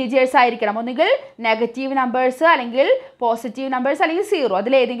ഇൻറ്റിജേഴ്സ് ആയിരിക്കണം. ഒന്നുകിൽ നെഗറ്റീവ് നമ്പേഴ്സ് അല്ലെങ്കിൽ പോസിറ്റീവ് നമ്പേഴ്സ് അല്ലെങ്കിൽ 0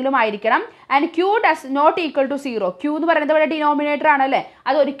 അതിലേതെങ്കിലും ആയിരിക്കണം. And Q does not equal to 0. Q എന്ന് പറയുന്നത് ഇവിടെ ഡിനോമിനേറ്റർ ആണല്ലേ.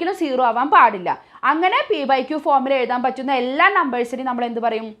 അത് ഒരിക്കലും 0 ആവാൻ പാടില്ല. അങ്ങനെ P/Q ഫോമിൽ എഴുതാൻ പറ്റുന്ന എല്ലാ നമ്പേഴ്സിനെയും നമ്മൾ എന്ത്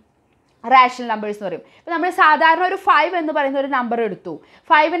പറയും? റാഷണൽ നമ്പേഴ്സ് എന്ന് പറയും. ഇപ്പോൾ നമ്മൾ സാധാരണ ഒരു 5 എന്ന് പറയുന്ന ഒരു നമ്പർ എടുത്തു.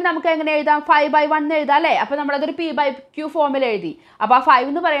 5ന് നമുക്ക് എങ്ങനെ എഴുതാം? 5/1 എന്ന് എഴുതാം അല്ലേ. അപ്പോൾ നമ്മളതൊരു P/Q ഫോമിൽ എഴുതി. അപ്പോൾ ആ 5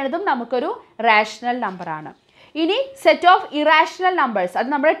 എന്ന് പറയുന്നതും നമുക്കൊരു റാഷണൽ നമ്പറാണ്. ഇനി സെറ്റ് ഓഫ് ഇറാഷണൽ നമ്പേഴ്സ് അത്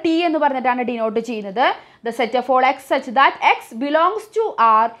നമ്മൾ ടി എന്ന് പറഞ്ഞിട്ടാണ് ഡിനോട്ട് ചെയ്യുന്നത്. The set of all X such that X belongs to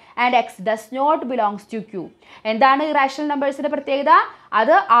R and X does not belongs to Q. എന്താണ് ഇറാഷണൽ നമ്പേഴ്സിൻ്റെ പ്രത്യേകത?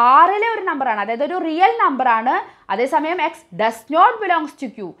 അത് ആറിലെ ഒരു നമ്പറാണ്. അതായത് ഒരു റിയൽ നമ്പറാണ്. അതേസമയം X does not belongs to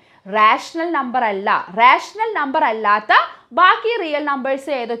Q. Rational number അല്ല. റാഷണൽ നമ്പർ അല്ലാത്ത ബാക്കി റിയൽ നമ്പേഴ്സ്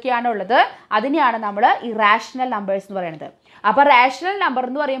ഏതൊക്കെയാണ് ഉള്ളത് അതിനെയാണ് നമ്മൾ ഇറാഷണൽ നമ്പേഴ്സ് എന്ന് പറയുന്നത്. അപ്പോൾ റാഷണൽ നമ്പർ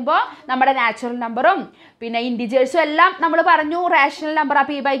എന്ന് പറയുമ്പോൾ നമ്മുടെ നാച്ചുറൽ നമ്പറും പിന്നെ ഇൻറ്റിജേഴ്സും എല്ലാം നമ്മൾ പറഞ്ഞു റാഷണൽ നമ്പർ ആ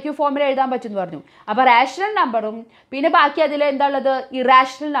P/Q ഫോമിൽ എഴുതാൻ പറ്റുമെന്ന് പറഞ്ഞു. അപ്പോൾ റാഷണൽ നമ്പറും പിന്നെ ബാക്കി അതിൽ എന്താ ഉള്ളത്?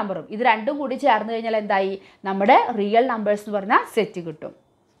 ഇറാഷണൽ നമ്പറും. ഇത് രണ്ടും കൂടി ചേർന്ന് കഴിഞ്ഞാൽ എന്തായി? നമ്മുടെ റിയൽ നമ്പേഴ്സ് എന്ന് പറഞ്ഞാൽ സെറ്റ് കിട്ടും.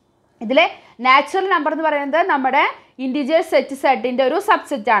 ഇതിലെ നാച്ചുറൽ നമ്പർ എന്ന് പറയുന്നത് നമ്മുടെ ഇൻറ്റിജേഴ്സ് സെറ്റ് സെഡിൻ്റെ ഒരു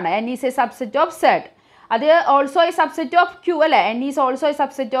സബ്സെറ്റ് ആണ്. N is A subset of Z. അത് also A subset of Q അല്ലേ. N is also A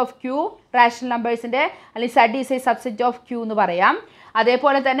subset of Q rational നമ്പേഴ്സിൻ്റെ, അല്ലെങ്കിൽ Z is A subset of Q എന്ന് പറയാം.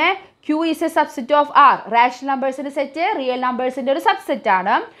 അതേപോലെ തന്നെ Q is A subset of R. Rational നമ്പേഴ്സിൻ്റെ set real നമ്പേഴ്സിൻ്റെ ഒരു subset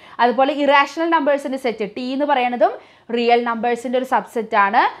ആണ്. അതുപോലെ ഇറാഷണൽ നമ്പേഴ്സിൻ്റെ സെറ്റ് ടി എന്ന് പറയുന്നതും റിയൽ നമ്പേഴ്സിൻ്റെ ഒരു സബ്സെറ്റ്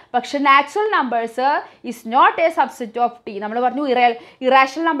ആണ്. പക്ഷെ natural numbers is not A subset of T. നമ്മൾ പറഞ്ഞു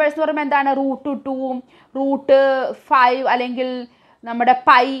ഇറാഷണൽ നമ്പേഴ്സ് എന്ന് പറയുമ്പോൾ എന്താണ്? √2 √5 അല്ലെങ്കിൽ നമ്മുടെ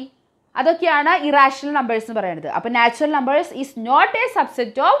പൈ അതൊക്കെയാണ് ഇറാഷണൽ നമ്പേഴ്സ് എന്ന് പറയുന്നത്. അപ്പോൾ natural numbers is not A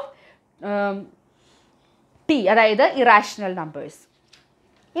subset of T, അതായത് ഇറാഷണൽ നമ്പേഴ്സ്.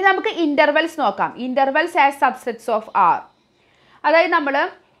 ഇനി നമുക്ക് ഇൻ്റർവെൽസ് നോക്കാം. Intervals as subsets of R. അതായത് നമ്മൾ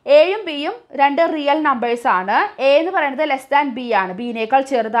എയും ബിയും രണ്ട് റിയൽ നമ്പേഴ്സ് ആണ്. എ എന്ന് പറയുന്നത് ലെസ് ദാൻ ബി ആണ്, ബിനേക്കാൾ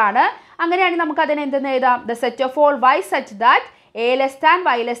ചെറുതാണ്. അങ്ങനെയാണെങ്കിൽ നമുക്ക് അതിനെ എന്തെന്ന് എഴുതാം? The set of all Y such that A less than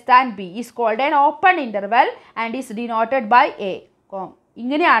Y less than B is called an open interval and is denoted by A.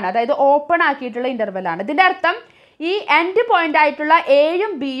 ഇങ്ങനെയാണ്, അതായത് ഓപ്പൺ ആക്കിയിട്ടുള്ള ഇൻ്റർവെൽ ആണ്. ഇതിൻ്റെ അർത്ഥം ഈ എൻഡ് പോയിന്റ് ആയിട്ടുള്ള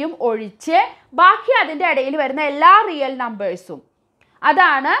എയും ബിയും ഒഴിച്ച് ബാക്കി അതിൻ്റെ ഇടയിൽ വരുന്ന എല്ലാ റിയൽ നമ്പേഴ്സും,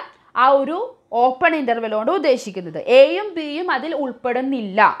 അതാണ് ആ ഒരു ഓപ്പൺ ഇൻ്റർവെൽ കൊണ്ട് ഉദ്ദേശിക്കുന്നത്. എയും ബിയും അതിൽ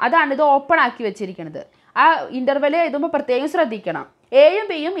ഉൾപ്പെടുന്നില്ല, അതാണ് ഇത് ഓപ്പൺ ആക്കി വെച്ചിരിക്കുന്നത്. ആ ഇൻ്റർവെൽ എഴുതുമ്പോൾ പ്രത്യേകം ശ്രദ്ധിക്കണം. എയും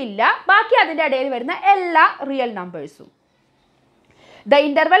ബിയും ഇല്ല, ബാക്കി അതിൻ്റെ ഇടയിൽ വരുന്ന എല്ലാ real നമ്പേഴ്സും. The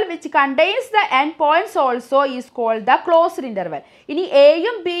interval which contains the end points also is called the closed interval. ഇനി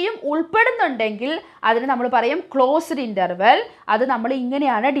എയും ബിയും ഉൾപ്പെടുന്നുണ്ടെങ്കിൽ അതിന് നമ്മൾ പറയും ക്ലോസ്ഡ് ഇൻ്റർവെൽ. അത് നമ്മൾ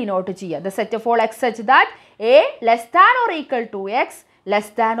ഇങ്ങനെയാണ് ഡിനോട്ട് ചെയ്യുക. The set of all x such that a less than or equal to x less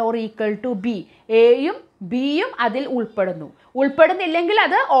than or equal to b. എയും ബിയും അതിൽ ഉൾപ്പെടുന്നു. ഉൾപ്പെടുന്നില്ലെങ്കിൽ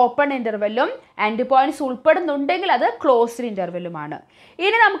അത് ഓപ്പൺ ഇൻ്റർവെല്ലും എൻഡ് പോയിന്റ്സ് ഉൾപ്പെടുന്നുണ്ടെങ്കിൽ അത് ക്ലോസ്ഡ് ഇൻ്റർവെല്ലുമാണ്.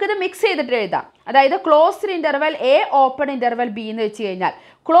 ഇനി നമുക്കിത് മിക്സ് ചെയ്തിട്ട് എഴുതാം. അതായത് closed interval A, open interval B എന്ന് വെച്ച് കഴിഞ്ഞാൽ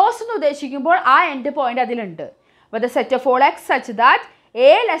ക്ലോസ് എന്ന് ഉദ്ദേശിക്കുമ്പോൾ ആ എൻഡ് പോയിന്റ് അതിലുണ്ട്. അപ്പോൾ the set of all X such that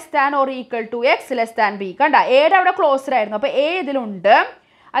A less than or equal to X less than B. കണ്ട, എയുടെ അവിടെ ക്ലോസ്ഡ് ആയിരുന്നു, അപ്പോൾ എ ഇതിലുണ്ട്.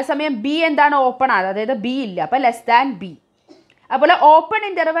 അതേസമയം ബി എന്താണ്? ഓപ്പൺ ആണ്, അതായത് ബി ഇല്ല, അപ്പോൾ ലെസ് ദാൻ ബി. അതുപോലെ open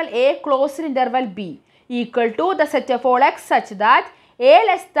interval A, closed interval B equal to the set of all X such that A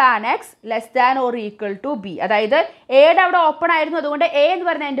less than X less than or equal to B. അതായത് എയുടെ അവിടെ open ആയിരുന്നു, അതുകൊണ്ട് എ എന്ന്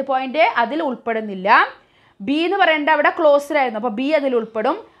പറയുന്ന എൻഡ് പോയിന്റ് അതിൽ ഉൾപ്പെടുന്നില്ല. ബി എന്ന് പറയേണ്ട അവിടെ ക്ലോസ്ഡ് ആയിരുന്നു, അപ്പോൾ ബി അതിൽ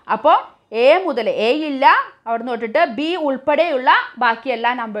ഉൾപ്പെടും. അപ്പോൾ എ മുതൽ, എ ഇല്ല അവിടെ നിന്ന് തൊട്ടിട്ട് ബി ഉൾപ്പെടെയുള്ള ബാക്കി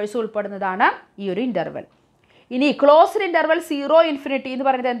എല്ലാ നമ്പേഴ്സും ഉൾപ്പെടുന്നതാണ് ഈ ഒരു ഇൻ്റർവെൽ. ഇനി ക്ലോസ്ഡ് ഇൻ്റർവെൽ 0 ഇൻഫിനിറ്റി എന്ന്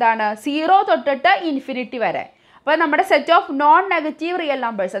പറയുന്നത് എന്താണ്? 0 തൊട്ടിട്ട് ഇൻഫിനിറ്റി വരെ. അപ്പോൾ നമ്മുടെ set of non negative real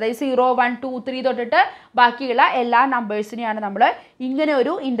numbers, അതായത് 0, 1, 2, 3 തൊട്ടിട്ട് ബാക്കിയുള്ള എല്ലാ നമ്പേഴ്സിനെയാണ് നമ്മൾ ഇങ്ങനെ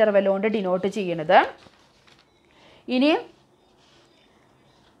ഒരു ഇൻ്റർവെൽ കൊണ്ട് ഡിനോട്ട് ചെയ്യുന്നത്. ഇനി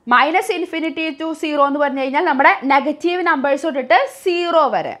 -ഇൻഫിനിറ്റി ടു 0 എന്ന് പറഞ്ഞു കഴിഞ്ഞാൽ നമ്മുടെ നെഗറ്റീവ് നമ്പേഴ്സ് തൊട്ടിട്ട് 0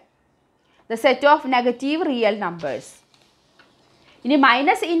 വരെ, the set of negative real numbers. ഇനി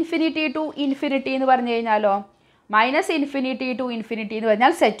 -ഇൻഫിനിറ്റി ടു ഇൻഫിനിറ്റി എന്ന് പറഞ്ഞു കഴിഞ്ഞാലോ, -ഇൻഫിനിറ്റി ടു ഇൻഫിനിറ്റി എന്ന്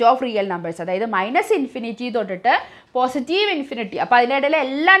പറഞ്ഞാൽ സെറ്റ് ഓഫ് റിയൽ നമ്പേഴ്സ്, അതായത് -ഇൻഫിനിറ്റി തൊട്ടിട്ട് പോസിറ്റീവ് ഇൻഫിനിറ്റി. അപ്പോൾ അതിനിടയിൽ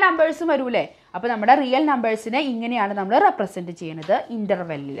എല്ലാ നമ്പേഴ്സും വരൂലേ. അപ്പോൾ നമ്മുടെ റിയൽ നമ്പേഴ്സിനെ ഇങ്ങനെയാണ് നമ്മൾ റെപ്രസെൻറ്റ് ചെയ്യുന്നത്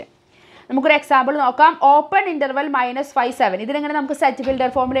ഇൻ്റർവെല്ലിൽ. നമുക്കൊരു എക്സാമ്പിൾ നോക്കാം. Open interval -5, 7. ഇതിനെങ്ങനെ നമുക്ക് സെറ്റ് ബിൽഡർ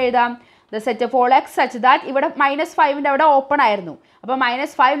ഫോമിൽ എഴുതാം? The set of all X such that ഇവിടെ -5ൻ്റെ അവിടെ ഓപ്പൺ ആയിരുന്നു, അപ്പോൾ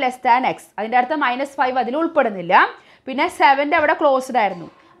 -5 ലെസ് ദാൻ എക്സ്. അതിൻ്റെ അർത്ഥം -5 അതിൽ ഉൾപ്പെടുന്നില്ല. പിന്നെ 7ൻ്റെ അവിടെ ക്ലോസ്ഡ് ആയിരുന്നു,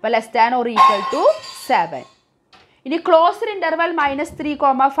 അപ്പോൾ less than or equal to 7. ഇനി ക്ലോസ്ഡ് ഇൻ്റർവെൽ -3,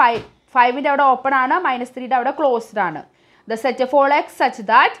 5. 5ൻ്റെ അവിടെ ഓപ്പൺ ആണ്, -3യുടെ അവിടെ ക്ലോസ്ഡ് ആണ്. The set of all X such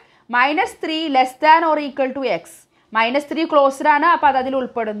that -3 less than or equal to X. -3 closed ആണ്, അപ്പോൾ അത് അതിൽ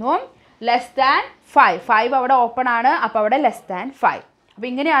ഉൾപ്പെടുന്നു. Less than 5. 5 അവിടെ ഓപ്പൺ ആണ്, അപ്പോൾ അവിടെ ലെസ് ദാൻ 5. അപ്പോൾ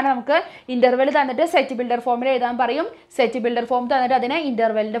ഇങ്ങനെയാണ് നമുക്ക് ഇൻ്റർവെൽ തന്നിട്ട് സെറ്റ് ബിൽഡർ ഫോമിൽ എഴുതാൻ പറയും. സെറ്റ് ബിൽഡർ ഫോം തന്നിട്ട് അതിനെ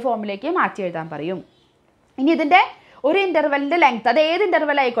ഇൻ്റർവെല്ലിൻ്റെ ഫോമിലേക്ക് മാറ്റി എഴുതാൻ പറയും. ഇനി ഇതിൻ്റെ ഒരു ഇൻ്റർവെല്ലിൻ്റെ ലെങ്ത്, അത് ഏത്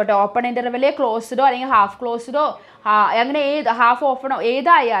ഇൻ്റർവെൽ ആയിക്കോട്ടെ, ഓപ്പൺ ഇൻ്റർവെൽ, ക്ലോസ്ഡോ അല്ലെങ്കിൽ ഹാഫ് ക്ലോസ്ഡോ, അങ്ങനെ ഹാഫ് ഓപ്പണോ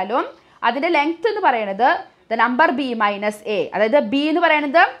ഏതായാലും അതിൻ്റെ ലെങ്ത് എന്ന് പറയുന്നത് the number b minus a. അതായത് b എന്ന്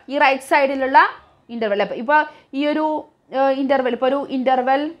പറയുന്നത് ഈ റൈറ്റ് സൈഡിലുള്ള ഇൻ്റർവെൽ. ഇപ്പോൾ ഈ ഒരു ഇൻ്റർവെൽ, ഇപ്പോൾ ഒരു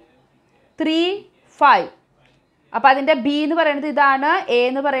ഇൻ്റർവെൽ 3, 5, അപ്പോൾ അതിൻ്റെ b എന്ന് പറയുന്നത് ഇതാണ്, a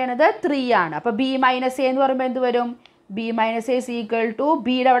എന്ന് പറയുന്നത് 3 ആണ്. അപ്പോൾ b മൈനസ് a എന്ന് പറയുമ്പോൾ എന്ത് വരും? b minus a is equal to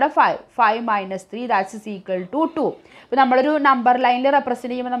bയുടെ അവിടെ 5 minus 3 that's is equal to 2. ഇപ്പോൾ നമ്മളൊരു നമ്പർ ലൈനിൽ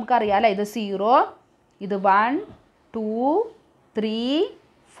റെപ്രസെൻറ്റ് ചെയ്യുമ്പോൾ നമുക്കറിയാം അല്ലേ, ഇത് 0, ഇത് 1, 2, 3,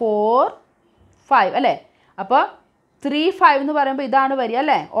 4, 5 അല്ലേ. അപ്പോൾ 3, 5 എന്ന് പറയുമ്പോൾ ഇതാണ് വരിക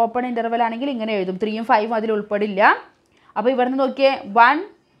അല്ലേ. ഓപ്പൺ ഇൻ്റർവെൽ ആണെങ്കിൽ ഇങ്ങനെ എഴുതും, 3ഉം 5ഉം അതിൽ ഉൾപ്പെടില്ല. അപ്പോൾ ഇവിടെ നിന്ന് നോക്കിയേ 1,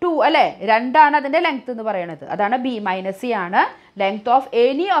 2 അല്ലേ, 2ആണ് അതിൻ്റെ ലെങ്ത് എന്ന് പറയുന്നത്. അതാണ് b മൈനസ് c ആണ് length of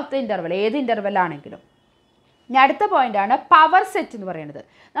any of the interval, ഏത് ഇൻ്റർവെൽ ആണെങ്കിലും. ഇനി അടുത്ത പോയിൻ്റാണ് പവർ സെറ്റ് എന്ന് പറയുന്നത്.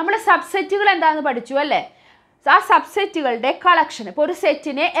 നമ്മൾ സബ്സെറ്റുകൾ എന്താണെന്ന് പഠിച്ചു അല്ലേ. ആ സബ്സെറ്റുകളുടെ കളക്ഷൻ, ഇപ്പോൾ ഒരു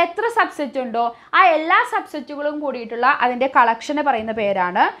സെറ്റിന് എത്ര സബ്സെറ്റ് ഉണ്ടോ ആ എല്ലാ സബ്സെറ്റുകളും കൂടിയിട്ടുള്ള അതിൻ്റെ കളക്ഷനെ പറയുന്ന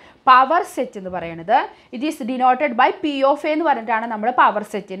പേരാണ് പവർ സെറ്റ് എന്ന് പറയുന്നത്. It is denoted by P of A എന്ന് പറഞ്ഞിട്ടാണ് നമ്മൾ പവർ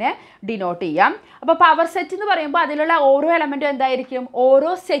സെറ്റിനെ ഡിനോട്ട് ചെയ്യാം. അപ്പോൾ പവർ സെറ്റ് എന്ന് പറയുമ്പോൾ അതിലുള്ള ഓരോ എലമെൻറ്റും എന്തായിരിക്കും?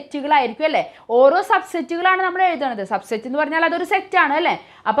 ഓരോ സെറ്റുകളായിരിക്കും അല്ലേ. ഓരോ സബ്സെറ്റുകളാണ് നമ്മൾ എഴുതുന്നത്. സബ്സെറ്റ് എന്ന് പറഞ്ഞാൽ അതൊരു സെറ്റാണ് അല്ലേ.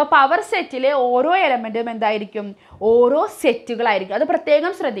 അപ്പോൾ പവർ സെറ്റിലെ ഓരോ എലമെൻറ്റും എന്തായിരിക്കും? ഓരോ സെറ്റുകളായിരിക്കും. അത്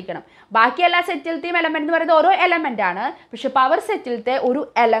പ്രത്യേകം ശ്രദ്ധിക്കണം. ബാക്കി എല്ലാ സെറ്റിലത്തെയും എലമെൻറ്റ് എന്ന് പറയുന്നത് ഓരോ എലമെൻ്റ് ആണ്. പക്ഷെ പവർ സെറ്റിലത്തെ ഒരു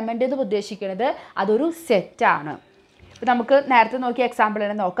എലമെൻറ്റ് എന്ന് ഉദ്ദേശിക്കുന്നത് അതൊരു സെറ്റാണ്. ഇപ്പോൾ നമുക്ക് നേരത്തെ നോക്കിയ എക്സാമ്പിൾ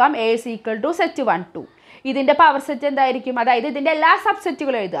തന്നെ നോക്കാം. A is equal to set 1, 2. ഇതിൻ്റെ പവർ സെറ്റ് എന്തായിരിക്കും? അതായത് ഇതിൻ്റെ എല്ലാ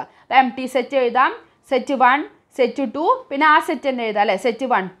സബ്സെറ്റുകളും എഴുതുക. അപ്പോൾ എം ടി സെറ്റ് എഴുതാം, സെറ്റ് 1, സെറ്റ് 2, പിന്നെ ആ സെറ്റ് തന്നെ എഴുതാം അല്ലേ, സെറ്റ്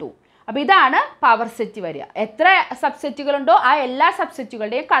 1, 2. അപ്പോൾ ഇതാണ് പവർ സെറ്റ് വരിക. എത്ര സബ്സെറ്റുകളുണ്ടോ ആ എല്ലാ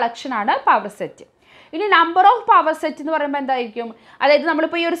സബ്സെറ്റുകളുടെയും കളക്ഷനാണ് പവർ സെറ്റ്. ഇനി നമ്പർ ഓഫ് പവർ സെറ്റ് എന്ന് പറയുമ്പോൾ എന്തായിരിക്കും? അതായത്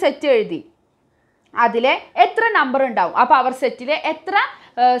നമ്മളിപ്പോൾ ഈ ഒരു സെറ്റ് എഴുതി, അതിൽ എത്ര നമ്പർ ഉണ്ടാവും, ആ പവർ സെറ്റിൽ എത്ര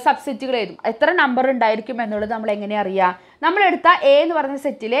സബ്സെറ്റുകൾ എഴുതും, എത്ര നമ്പർ ഉണ്ടായിരിക്കും എന്നുള്ളത് നമ്മൾ എങ്ങനെ അറിയാം? നമ്മളെടുത്ത എ എന്ന് പറയുന്ന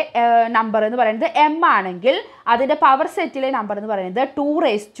സെറ്റിലെ നമ്പർ എന്ന് പറയുന്നത് എം ആണെങ്കിൽ അതിൻ്റെ പവർ സെറ്റിലെ നമ്പർ എന്ന് പറയുന്നത്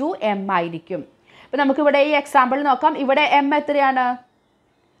 2m ആയിരിക്കും. ഇപ്പോൾ നമുക്കിവിടെ ഈ എക്സാമ്പിൾ നോക്കാം. ഇവിടെ എം എത്രയാണ്?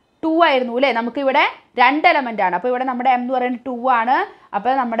 2 ആയിരുന്നു അല്ലേ. നമുക്കിവിടെ 2 എലമെൻ്റ് ആണ്. അപ്പോൾ ഇവിടെ നമ്മുടെ എം എന്ന് പറയുന്നത് 2 ആണ്.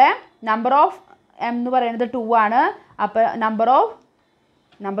 അപ്പോൾ നമ്മുടെ നമ്പർ ഓഫ് എം എന്ന് പറയുന്നത് 2 ആണ്. അപ്പോൾ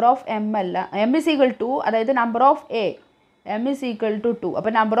നമ്പർ ഓഫ് എം അല്ല, എം ഇസ് ഈക്വൽ ടു, അതായത് number of A, M is equal to 2.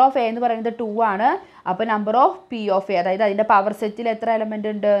 അപ്പോൾ നമ്പർ ഓഫ് എ എന്ന് പറയുന്നത് 2 ആണ്. അപ്പോൾ number of P of A, അതായത് അതിൻ്റെ പവർ സെറ്റിൽ എത്ര എലമെൻ്റ്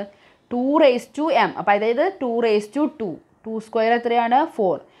ഉണ്ട്? 2m. അപ്പോൾ അതായത് 2 2² എത്രയാണ്?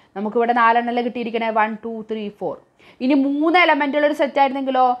 4. നമുക്കിവിടെ 4 എണ്ണല്ലേ കിട്ടിയിരിക്കണേ, 1 2 3 4. ഇനി 3 എലമെൻറ്റുള്ളൊരു സെറ്റ്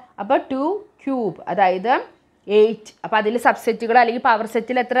ആയിരുന്നെങ്കിലോ? അപ്പോൾ 2³ അതായത് 8. അപ്പോൾ അതിൽ സബ്സെറ്റുകൾ അല്ലെങ്കിൽ പവർ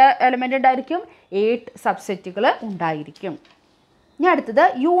സെറ്റിൽ എത്ര എലമെൻ്റ് ഉണ്ടായിരിക്കും? 8 സബ്സെറ്റുകൾ ഉണ്ടായിരിക്കും. ഇനി അടുത്തത്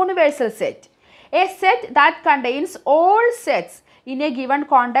universal set. A set that contains all sets in A given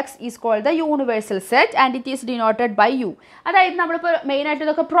context is called the universal set and it is denoted by U. അതായത് നമ്മളിപ്പോൾ മെയിനായിട്ട്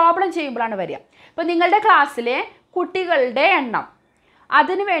ഇതൊക്കെ പ്രോബ്ലം ചെയ്യുമ്പോഴാണ് വരിക. ഇപ്പോൾ നിങ്ങളുടെ ക്ലാസ്സിലെ കുട്ടികളുടെ എണ്ണം,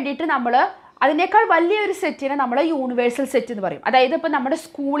 അതിന് വേണ്ടിയിട്ട് നമ്മൾ അതിനേക്കാൾ വലിയൊരു സെറ്റിനെ നമ്മൾ യൂണിവേഴ്സൽ സെറ്റ് എന്ന് പറയും. അതായത് ഇപ്പോൾ നമ്മുടെ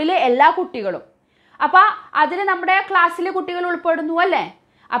സ്കൂളിലെ എല്ലാ കുട്ടികളും, അപ്പോൾ അതിന് നമ്മുടെ ക്ലാസ്സിലെ കുട്ടികൾ ഉൾപ്പെടുന്നു അല്ലേ.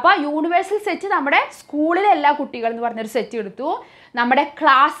 അപ്പോൾ യൂണിവേഴ്സൽ സെറ്റ് നമ്മുടെ സ്കൂളിലെ എല്ലാ കുട്ടികൾ എന്ന് പറഞ്ഞൊരു സെറ്റ് എടുത്തു. നമ്മുടെ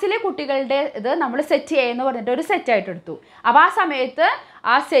ക്ലാസ്സിലെ കുട്ടികളുടെ ഇത് നമ്മൾ സെറ്റ് എ എന്ന് പറഞ്ഞിട്ട് ഒരു സെറ്റായിട്ട് എടുത്തു. അപ്പോൾ ആ സമയത്ത്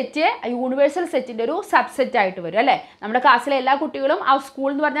ആ സെറ്റ് യൂണിവേഴ്സൽ സെറ്റിൻ്റെ ഒരു സബ്സെറ്റ് ആയിട്ട് വരും അല്ലേ. നമ്മുടെ ക്ലാസ്സിലെ എല്ലാ കുട്ടികളും ആ സ്കൂൾ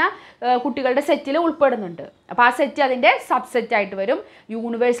എന്ന് പറഞ്ഞാൽ കുട്ടികളുടെ സെറ്റിൽ ഉൾപ്പെടുന്നുണ്ട്. അപ്പോൾ ആ സെറ്റ് അതിൻ്റെ സബ്സെറ്റ് ആയിട്ട് വരും.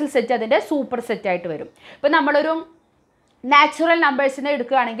 യൂണിവേഴ്സൽ സെറ്റ് അതിൻ്റെ സൂപ്പർ സെറ്റായിട്ട് വരും. ഇപ്പോൾ നമ്മളൊരു നാച്ചുറൽ നമ്പേഴ്സിനെ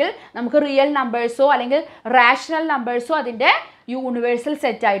എടുക്കുകയാണെങ്കിൽ നമുക്ക് റിയൽ നമ്പേഴ്സോ അല്ലെങ്കിൽ റാഷണൽ നമ്പേഴ്സോ അതിൻ്റെ യൂണിവേഴ്സൽ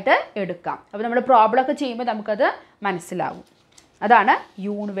സെറ്റായിട്ട് എടുക്കാം. അപ്പോൾ നമ്മൾ പ്രോബ്ലം ഒക്കെ ചെയ്യുമ്പോൾ നമുക്കത് മനസ്സിലാവും. അതാണ്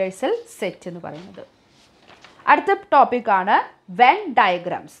യൂണിവേഴ്സൽ സെറ്റ് എന്ന് പറയുന്നത്. അടുത്ത ടോപ്പിക്കാണ് വെൻ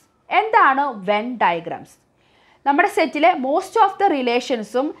ഡയഗ്രാംസ്. എന്താണ് വെൻ ഡയഗ്രാംസ്? നമ്മുടെ സെറ്റിലെ മോസ്റ്റ് ഓഫ് ദ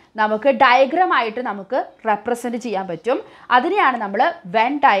റിലേഷൻസും നമുക്ക് ഡയഗ്രാം ആയിട്ട് നമുക്ക് റെപ്രസെൻറ്റ് ചെയ്യാൻ പറ്റും. അതിനെയാണ് നമ്മൾ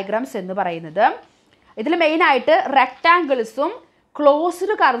വെൻ ഡയഗ്രാംസ് എന്ന് പറയുന്നത്. ഇതിൽ മെയിനായിട്ട് റെക്റ്റാങ്കിൾസും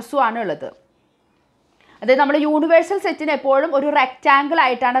ക്ലോസ്ഡ് കർവ്സും ആണ് ഉള്ളത്. അതായത് നമ്മൾ യൂണിവേഴ്സൽ സെറ്റിന് എപ്പോഴും ഒരു റെക്റ്റാങ്കിൾ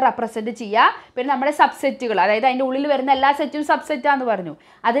ആയിട്ടാണ് റെപ്രസെൻറ്റ് ചെയ്യുക. പിന്നെ നമ്മുടെ സബ്സെറ്റുകൾ, അതായത് അതിൻ്റെ ഉള്ളിൽ വരുന്ന എല്ലാ സെറ്റും സബ്സെറ്റാന്ന് പറഞ്ഞു,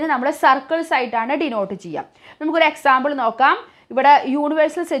 അതിന് നമ്മൾ സർക്കിൾസ് ആയിട്ടാണ് ഡിനോട്ട് ചെയ്യുക. നമുക്കൊരു എക്സാമ്പിൾ നോക്കാം. ഇവിടെ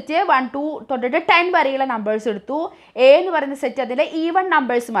യൂണിവേഴ്സൽ സെറ്റ് 1 2 തൊട്ടിട്ട് 10 വരെയുള്ള നമ്പേഴ്സ് എടുത്തു. എ എന്ന് പറയുന്ന സെറ്റ് അതിൻ്റെ ഈവൺ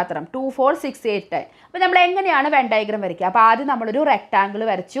നമ്പേഴ്സ് മാത്രം 2 4 6 8 10. അപ്പോൾ നമ്മൾ എങ്ങനെയാണ് വെൻ ഡയഗ്രാം വരയ്ക്കുക? അപ്പോൾ ആദ്യം നമ്മളൊരു റെക്റ്റാങ്കിൾ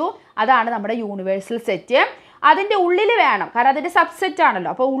വരച്ചു. അതാണ് നമ്മുടെ യൂണിവേഴ്സൽ സെറ്റ്. അതിൻ്റെ ഉള്ളിൽ വേണം, കാരണം അതിൻ്റെ സബ്സെറ്റ് ആണല്ലോ.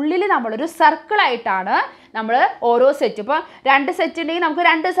 അപ്പോൾ ഉള്ളിൽ നമ്മളൊരു സർക്കിളായിട്ടാണ് നമ്മൾ ഓരോ സെറ്റ്, ഇപ്പോൾ 2 സെറ്റ് ഉണ്ടെങ്കിൽ നമുക്ക്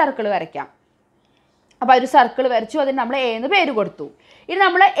 2 സർക്കിൾ വരയ്ക്കാം. അപ്പോൾ ഒരു സർക്കിൾ വരച്ചു, അതിന് നമ്മൾ എ എന്ന് പേര് കൊടുത്തു. ഇനി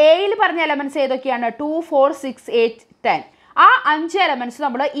നമ്മൾ എയിൽ പറഞ്ഞ എലമെൻറ്റ്സ് ഏതൊക്കെയാണ്? 2 4 6 8 10. ആ 5 എലമെൻറ്റ്സ്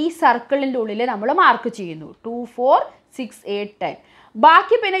നമ്മൾ ഈ സർക്കിളിൻ്റെ ഉള്ളിൽ നമ്മൾ മാർക്ക് ചെയ്യുന്നു. 2 4 6 8 10.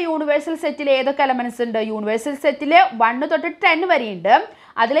 ബാക്കി പിന്നെ യൂണിവേഴ്സൽ സെറ്റിൽ ഏതൊക്കെ എലമെൻറ്റ്സ് ഉണ്ട്? യൂണിവേഴ്സൽ സെറ്റിൽ 1 തൊട്ട് 10 വരെയുണ്ട്.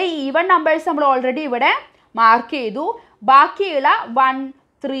 അതിൽ ഈവൺ നമ്പേഴ്സ് നമ്മൾ ഓൾറെഡി ഇവിടെ മാർക്ക് ചെയ്തു. ബാക്കിയുള്ള 1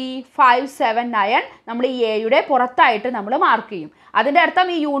 3 5 7 9 നമ്മൾ ഈ എയുടെ പുറത്തായിട്ട് നമ്മൾ മാർക്ക് ചെയ്യും. അതിൻ്റെ അർത്ഥം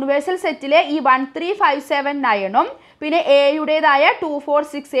ഈ യൂണിവേഴ്സൽ സെറ്റിലെ ഈ 1 3 5 7 9ഉം പിന്നെ എയുടേതായ 2 4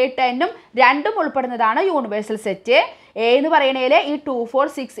 6 8 10ഉം രണ്ടും ഉൾപ്പെടുന്നതാണ് യൂണിവേഴ്സൽ സെറ്റ്. എ എന്ന് പറയുന്നതിൽ ഈ 2 4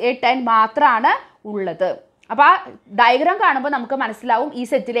 6 8 10 മാത്രമാണ് ഉള്ളത്. അപ്പോൾ ആ ഡയഗ്രാം കാണുമ്പോൾ നമുക്ക് മനസ്സിലാവും ഈ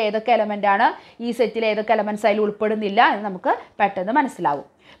സെറ്റിൽ ഏതൊക്കെ എലമെൻ്റ് ആണ്, ഈ സെറ്റിൽ ഏതൊക്കെ എലമെൻറ്റ്സ് അതിൽ ഉൾപ്പെടുന്നില്ല എന്ന് നമുക്ക് പെട്ടെന്ന് മനസ്സിലാവും.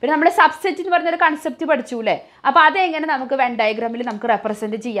 പിന്നെ നമ്മൾ സബ്സെറ്റ് എന്ന് പറഞ്ഞൊരു കൺസെപ്റ്റ് പഠിച്ചൂല്ലേ. അപ്പോൾ അതെങ്ങനെ നമുക്ക് വെൻ ഡയഗ്രാമിൽ നമുക്ക്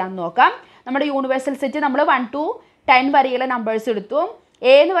റെപ്രസെൻറ്റ് ചെയ്യാമെന്ന് നോക്കാം. നമ്മുടെ യൂണിവേഴ്സൽ സെറ്റ് നമ്മൾ 1 to 10 വരെയുള്ള നമ്പേഴ്സ് എടുത്തു.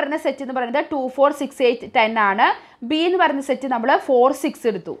 എ എന്ന് പറയുന്ന സെറ്റ് എന്ന് പറയുന്നത് 2 4 6 8 10 ആണ്. ബി എന്ന് പറയുന്ന സെറ്റ് നമ്മൾ 4 6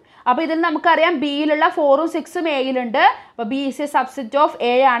 എടുത്തു. അപ്പോൾ ഇതിൽ നമുക്കറിയാം ബിയിലുള്ള 4ഉം 6ഉം എയിലുണ്ട്. അപ്പോൾ B is A subset of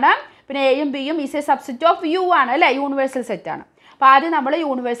A ആണ്. പിന്നെ എയും ബിയും is A subset of U ആണ് അല്ലേ, യൂണിവേഴ്സൽ സെറ്റാണ്. അപ്പോൾ ആദ്യം നമ്മൾ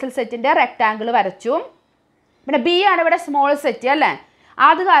യൂണിവേഴ്സൽ സെറ്റിൻ്റെ റെക്റ്റാങ്കിൾ വരച്ചു. പിന്നെ ബി ആണ് ഇവിടെ സ്മോൾ സെറ്റ് അല്ലേ,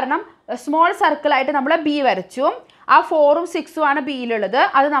 അത് കാരണം സ്മോൾ സർക്കിളായിട്ട് നമ്മൾ ബി വരച്ചു. ആ 4ഉം 6ഉം ആണ് ബിയിലുള്ളത്,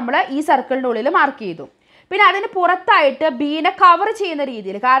 അത് നമ്മൾ ഈ സർക്കിളിൻ്റെ ഉള്ളിൽ മാർക്ക് ചെയ്തു. പിന്നെ അതിന് പുറത്തായിട്ട് ബീനെ കവർ ചെയ്യുന്ന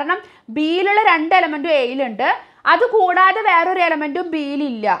രീതിയിൽ, കാരണം ബിയിലുള്ള 2 എലമെൻറ്റും എയിലുണ്ട്, അതുകൂടാതെ വേറൊരു എലമെൻറ്റും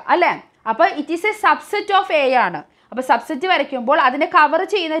ബിയിലില്ല അല്ലേ. അപ്പോൾ it is A subset of A ആണ്. അപ്പോൾ സബ്സെറ്റ് വരയ്ക്കുമ്പോൾ അതിനെ കവർ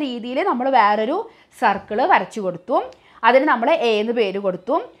ചെയ്യുന്ന രീതിയിൽ നമ്മൾ വേറൊരു സർക്കിൾ വരച്ചു കൊടുത്തു. അതിന് നമ്മൾ എ എന്ന് പേര്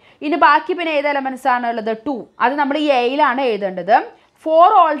കൊടുത്തു. ഇനി ബാക്കി പിന്നെ ഏത് എലമെൻറ്റ്സ് ആണുള്ളത്? 2. അത് നമ്മൾ ഈ എയിലാണ് എഴുതേണ്ടത്.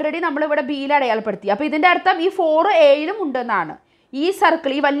 4 ഓൾറെഡി നമ്മളിവിടെ ബിയിൽ അടയാളപ്പെടുത്തി. അപ്പോൾ ഇതിൻ്റെ അർത്ഥം ഈ 4 എയിലും ഉണ്ടെന്നാണ്. ഈ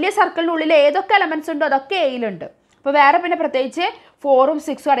സർക്കിൾ, ഈ വലിയ സർക്കിളിനുള്ളിൽ ഏതൊക്കെ എലമെൻറ്റ്സ് ഉണ്ടോ അതൊക്കെ എയിലുണ്ട്. അപ്പോൾ വേറെ പിന്നെ പ്രത്യേകിച്ച് 4ഉം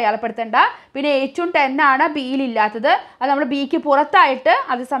 6ഉം അടയാളപ്പെടുത്തേണ്ട. പിന്നെ 8ഉം 10 ആണ് ബിയിലില്ലാത്തത്. അത് നമ്മൾ ബിക്ക് പുറത്തായിട്ട്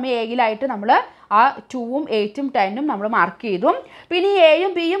അതേസമയം എയിലായിട്ട് നമ്മൾ ആ 2ഉം 8ഉം 10ഉം നമ്മൾ മാർക്ക് ചെയ്തു. പിന്നെ ഈ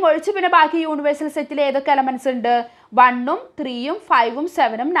എയും ബിയും ഒഴിച്ച് പിന്നെ ബാക്കി യൂണിവേഴ്സൽ സെറ്റിൽ ഏതൊക്കെ എലമെൻറ്റ്സ് ഉണ്ട്? 1ഉം 3ഉം 5ഉം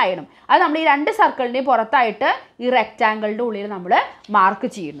 7ഉം 9ഉം. അത് നമ്മൾ ഈ 2 സർക്കിളിൻ്റെയും പുറത്തായിട്ട് ഈ റെക്റ്റാങ്കിളിൻ്റെ ഉള്ളിൽ നമ്മൾ മാർക്ക്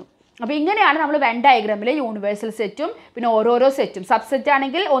ചെയ്യുന്നു. അപ്പോൾ ഇങ്ങനെയാണ് നമ്മൾ വെൻ ഡയഗ്രാമിലെ യൂണിവേഴ്സൽ സെറ്റും പിന്നെ ഓരോരോ സെറ്റും, സബ്സെറ്റ്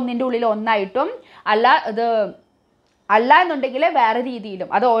ആണെങ്കിൽ ഒന്നിൻ്റെ ഉള്ളിൽ ഒന്നായിട്ടും, അല്ല എന്നുണ്ടെങ്കിൽ വേറെ രീതിയിലും,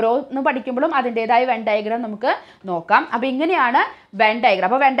 അത് ഓരോന്ന് പഠിക്കുമ്പോഴും അതിൻ്റേതായ വെൻ ഡയഗ്രാം നമുക്ക് നോക്കാം. അപ്പോൾ ഇങ്ങനെയാണ് വെൻ ഡയഗ്രാം.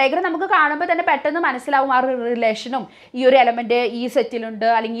 അപ്പോൾ വെൻ ഡയഗ്രാം നമുക്ക് കാണുമ്പോൾ തന്നെ പെട്ടെന്ന് മനസ്സിലാവും ആ റിലേഷനും, ഈ ഒരു എലമെൻറ്റ് ഈ സെറ്റിലുണ്ട്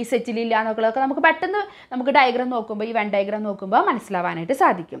അല്ലെങ്കിൽ ഈ സെറ്റിലില്ല എന്നൊക്കെ നമുക്ക് പെട്ടെന്ന് നമുക്ക് ഡയഗ്രാം നോക്കുമ്പോൾ, ഈ വെൻ ഡയഗ്രാം നോക്കുമ്പോൾ മനസ്സിലാവാനായിട്ട്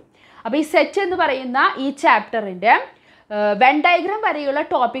സാധിക്കും. അപ്പോൾ ഈ സെറ്റ് എന്ന് പറയുന്ന ഈ ചാപ്റ്ററിൻ്റെ വെൻ ഡയഗ്രാം വരെയുള്ള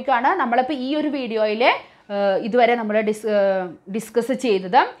ടോപ്പിക്കാണ് നമ്മളിപ്പോൾ ഈ ഒരു വീഡിയോയിൽ ഇതുവരെ നമ്മൾ ഡിസ്കസ്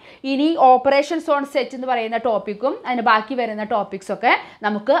ചെയ്തത്. ഇനി ഓപ്പറേഷൻസ് ഓൺ സെറ്റ് എന്ന് പറയുന്ന ടോപ്പിക്കും അതിന് ബാക്കി വരുന്ന ടോപ്പിക്സൊക്കെ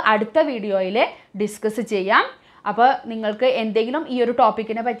നമുക്ക് അടുത്ത വീഡിയോയിൽ ഡിസ്കസ് ചെയ്യാം. അപ്പോൾ നിങ്ങൾക്ക് എന്തെങ്കിലും ഈ ഒരു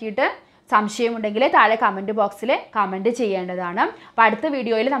ടോപ്പിക്കിനെ പറ്റിയിട്ട് സംശയമുണ്ടെങ്കിൽ താഴെ കമൻറ്റ് ബോക്സിൽ കമൻറ്റ് ചെയ്യേണ്ടതാണ്. അപ്പോൾ അടുത്ത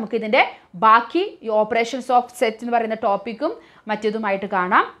വീഡിയോയിൽ നമുക്കിതിൻ്റെ ബാക്കി ഈ ഓപ്പറേഷൻസ് ഓഫ് സെറ്റ് എന്ന് പറയുന്ന ടോപ്പിക്കും മറ്റതുമായിട്ട്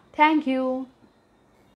കാണാം. താങ്ക്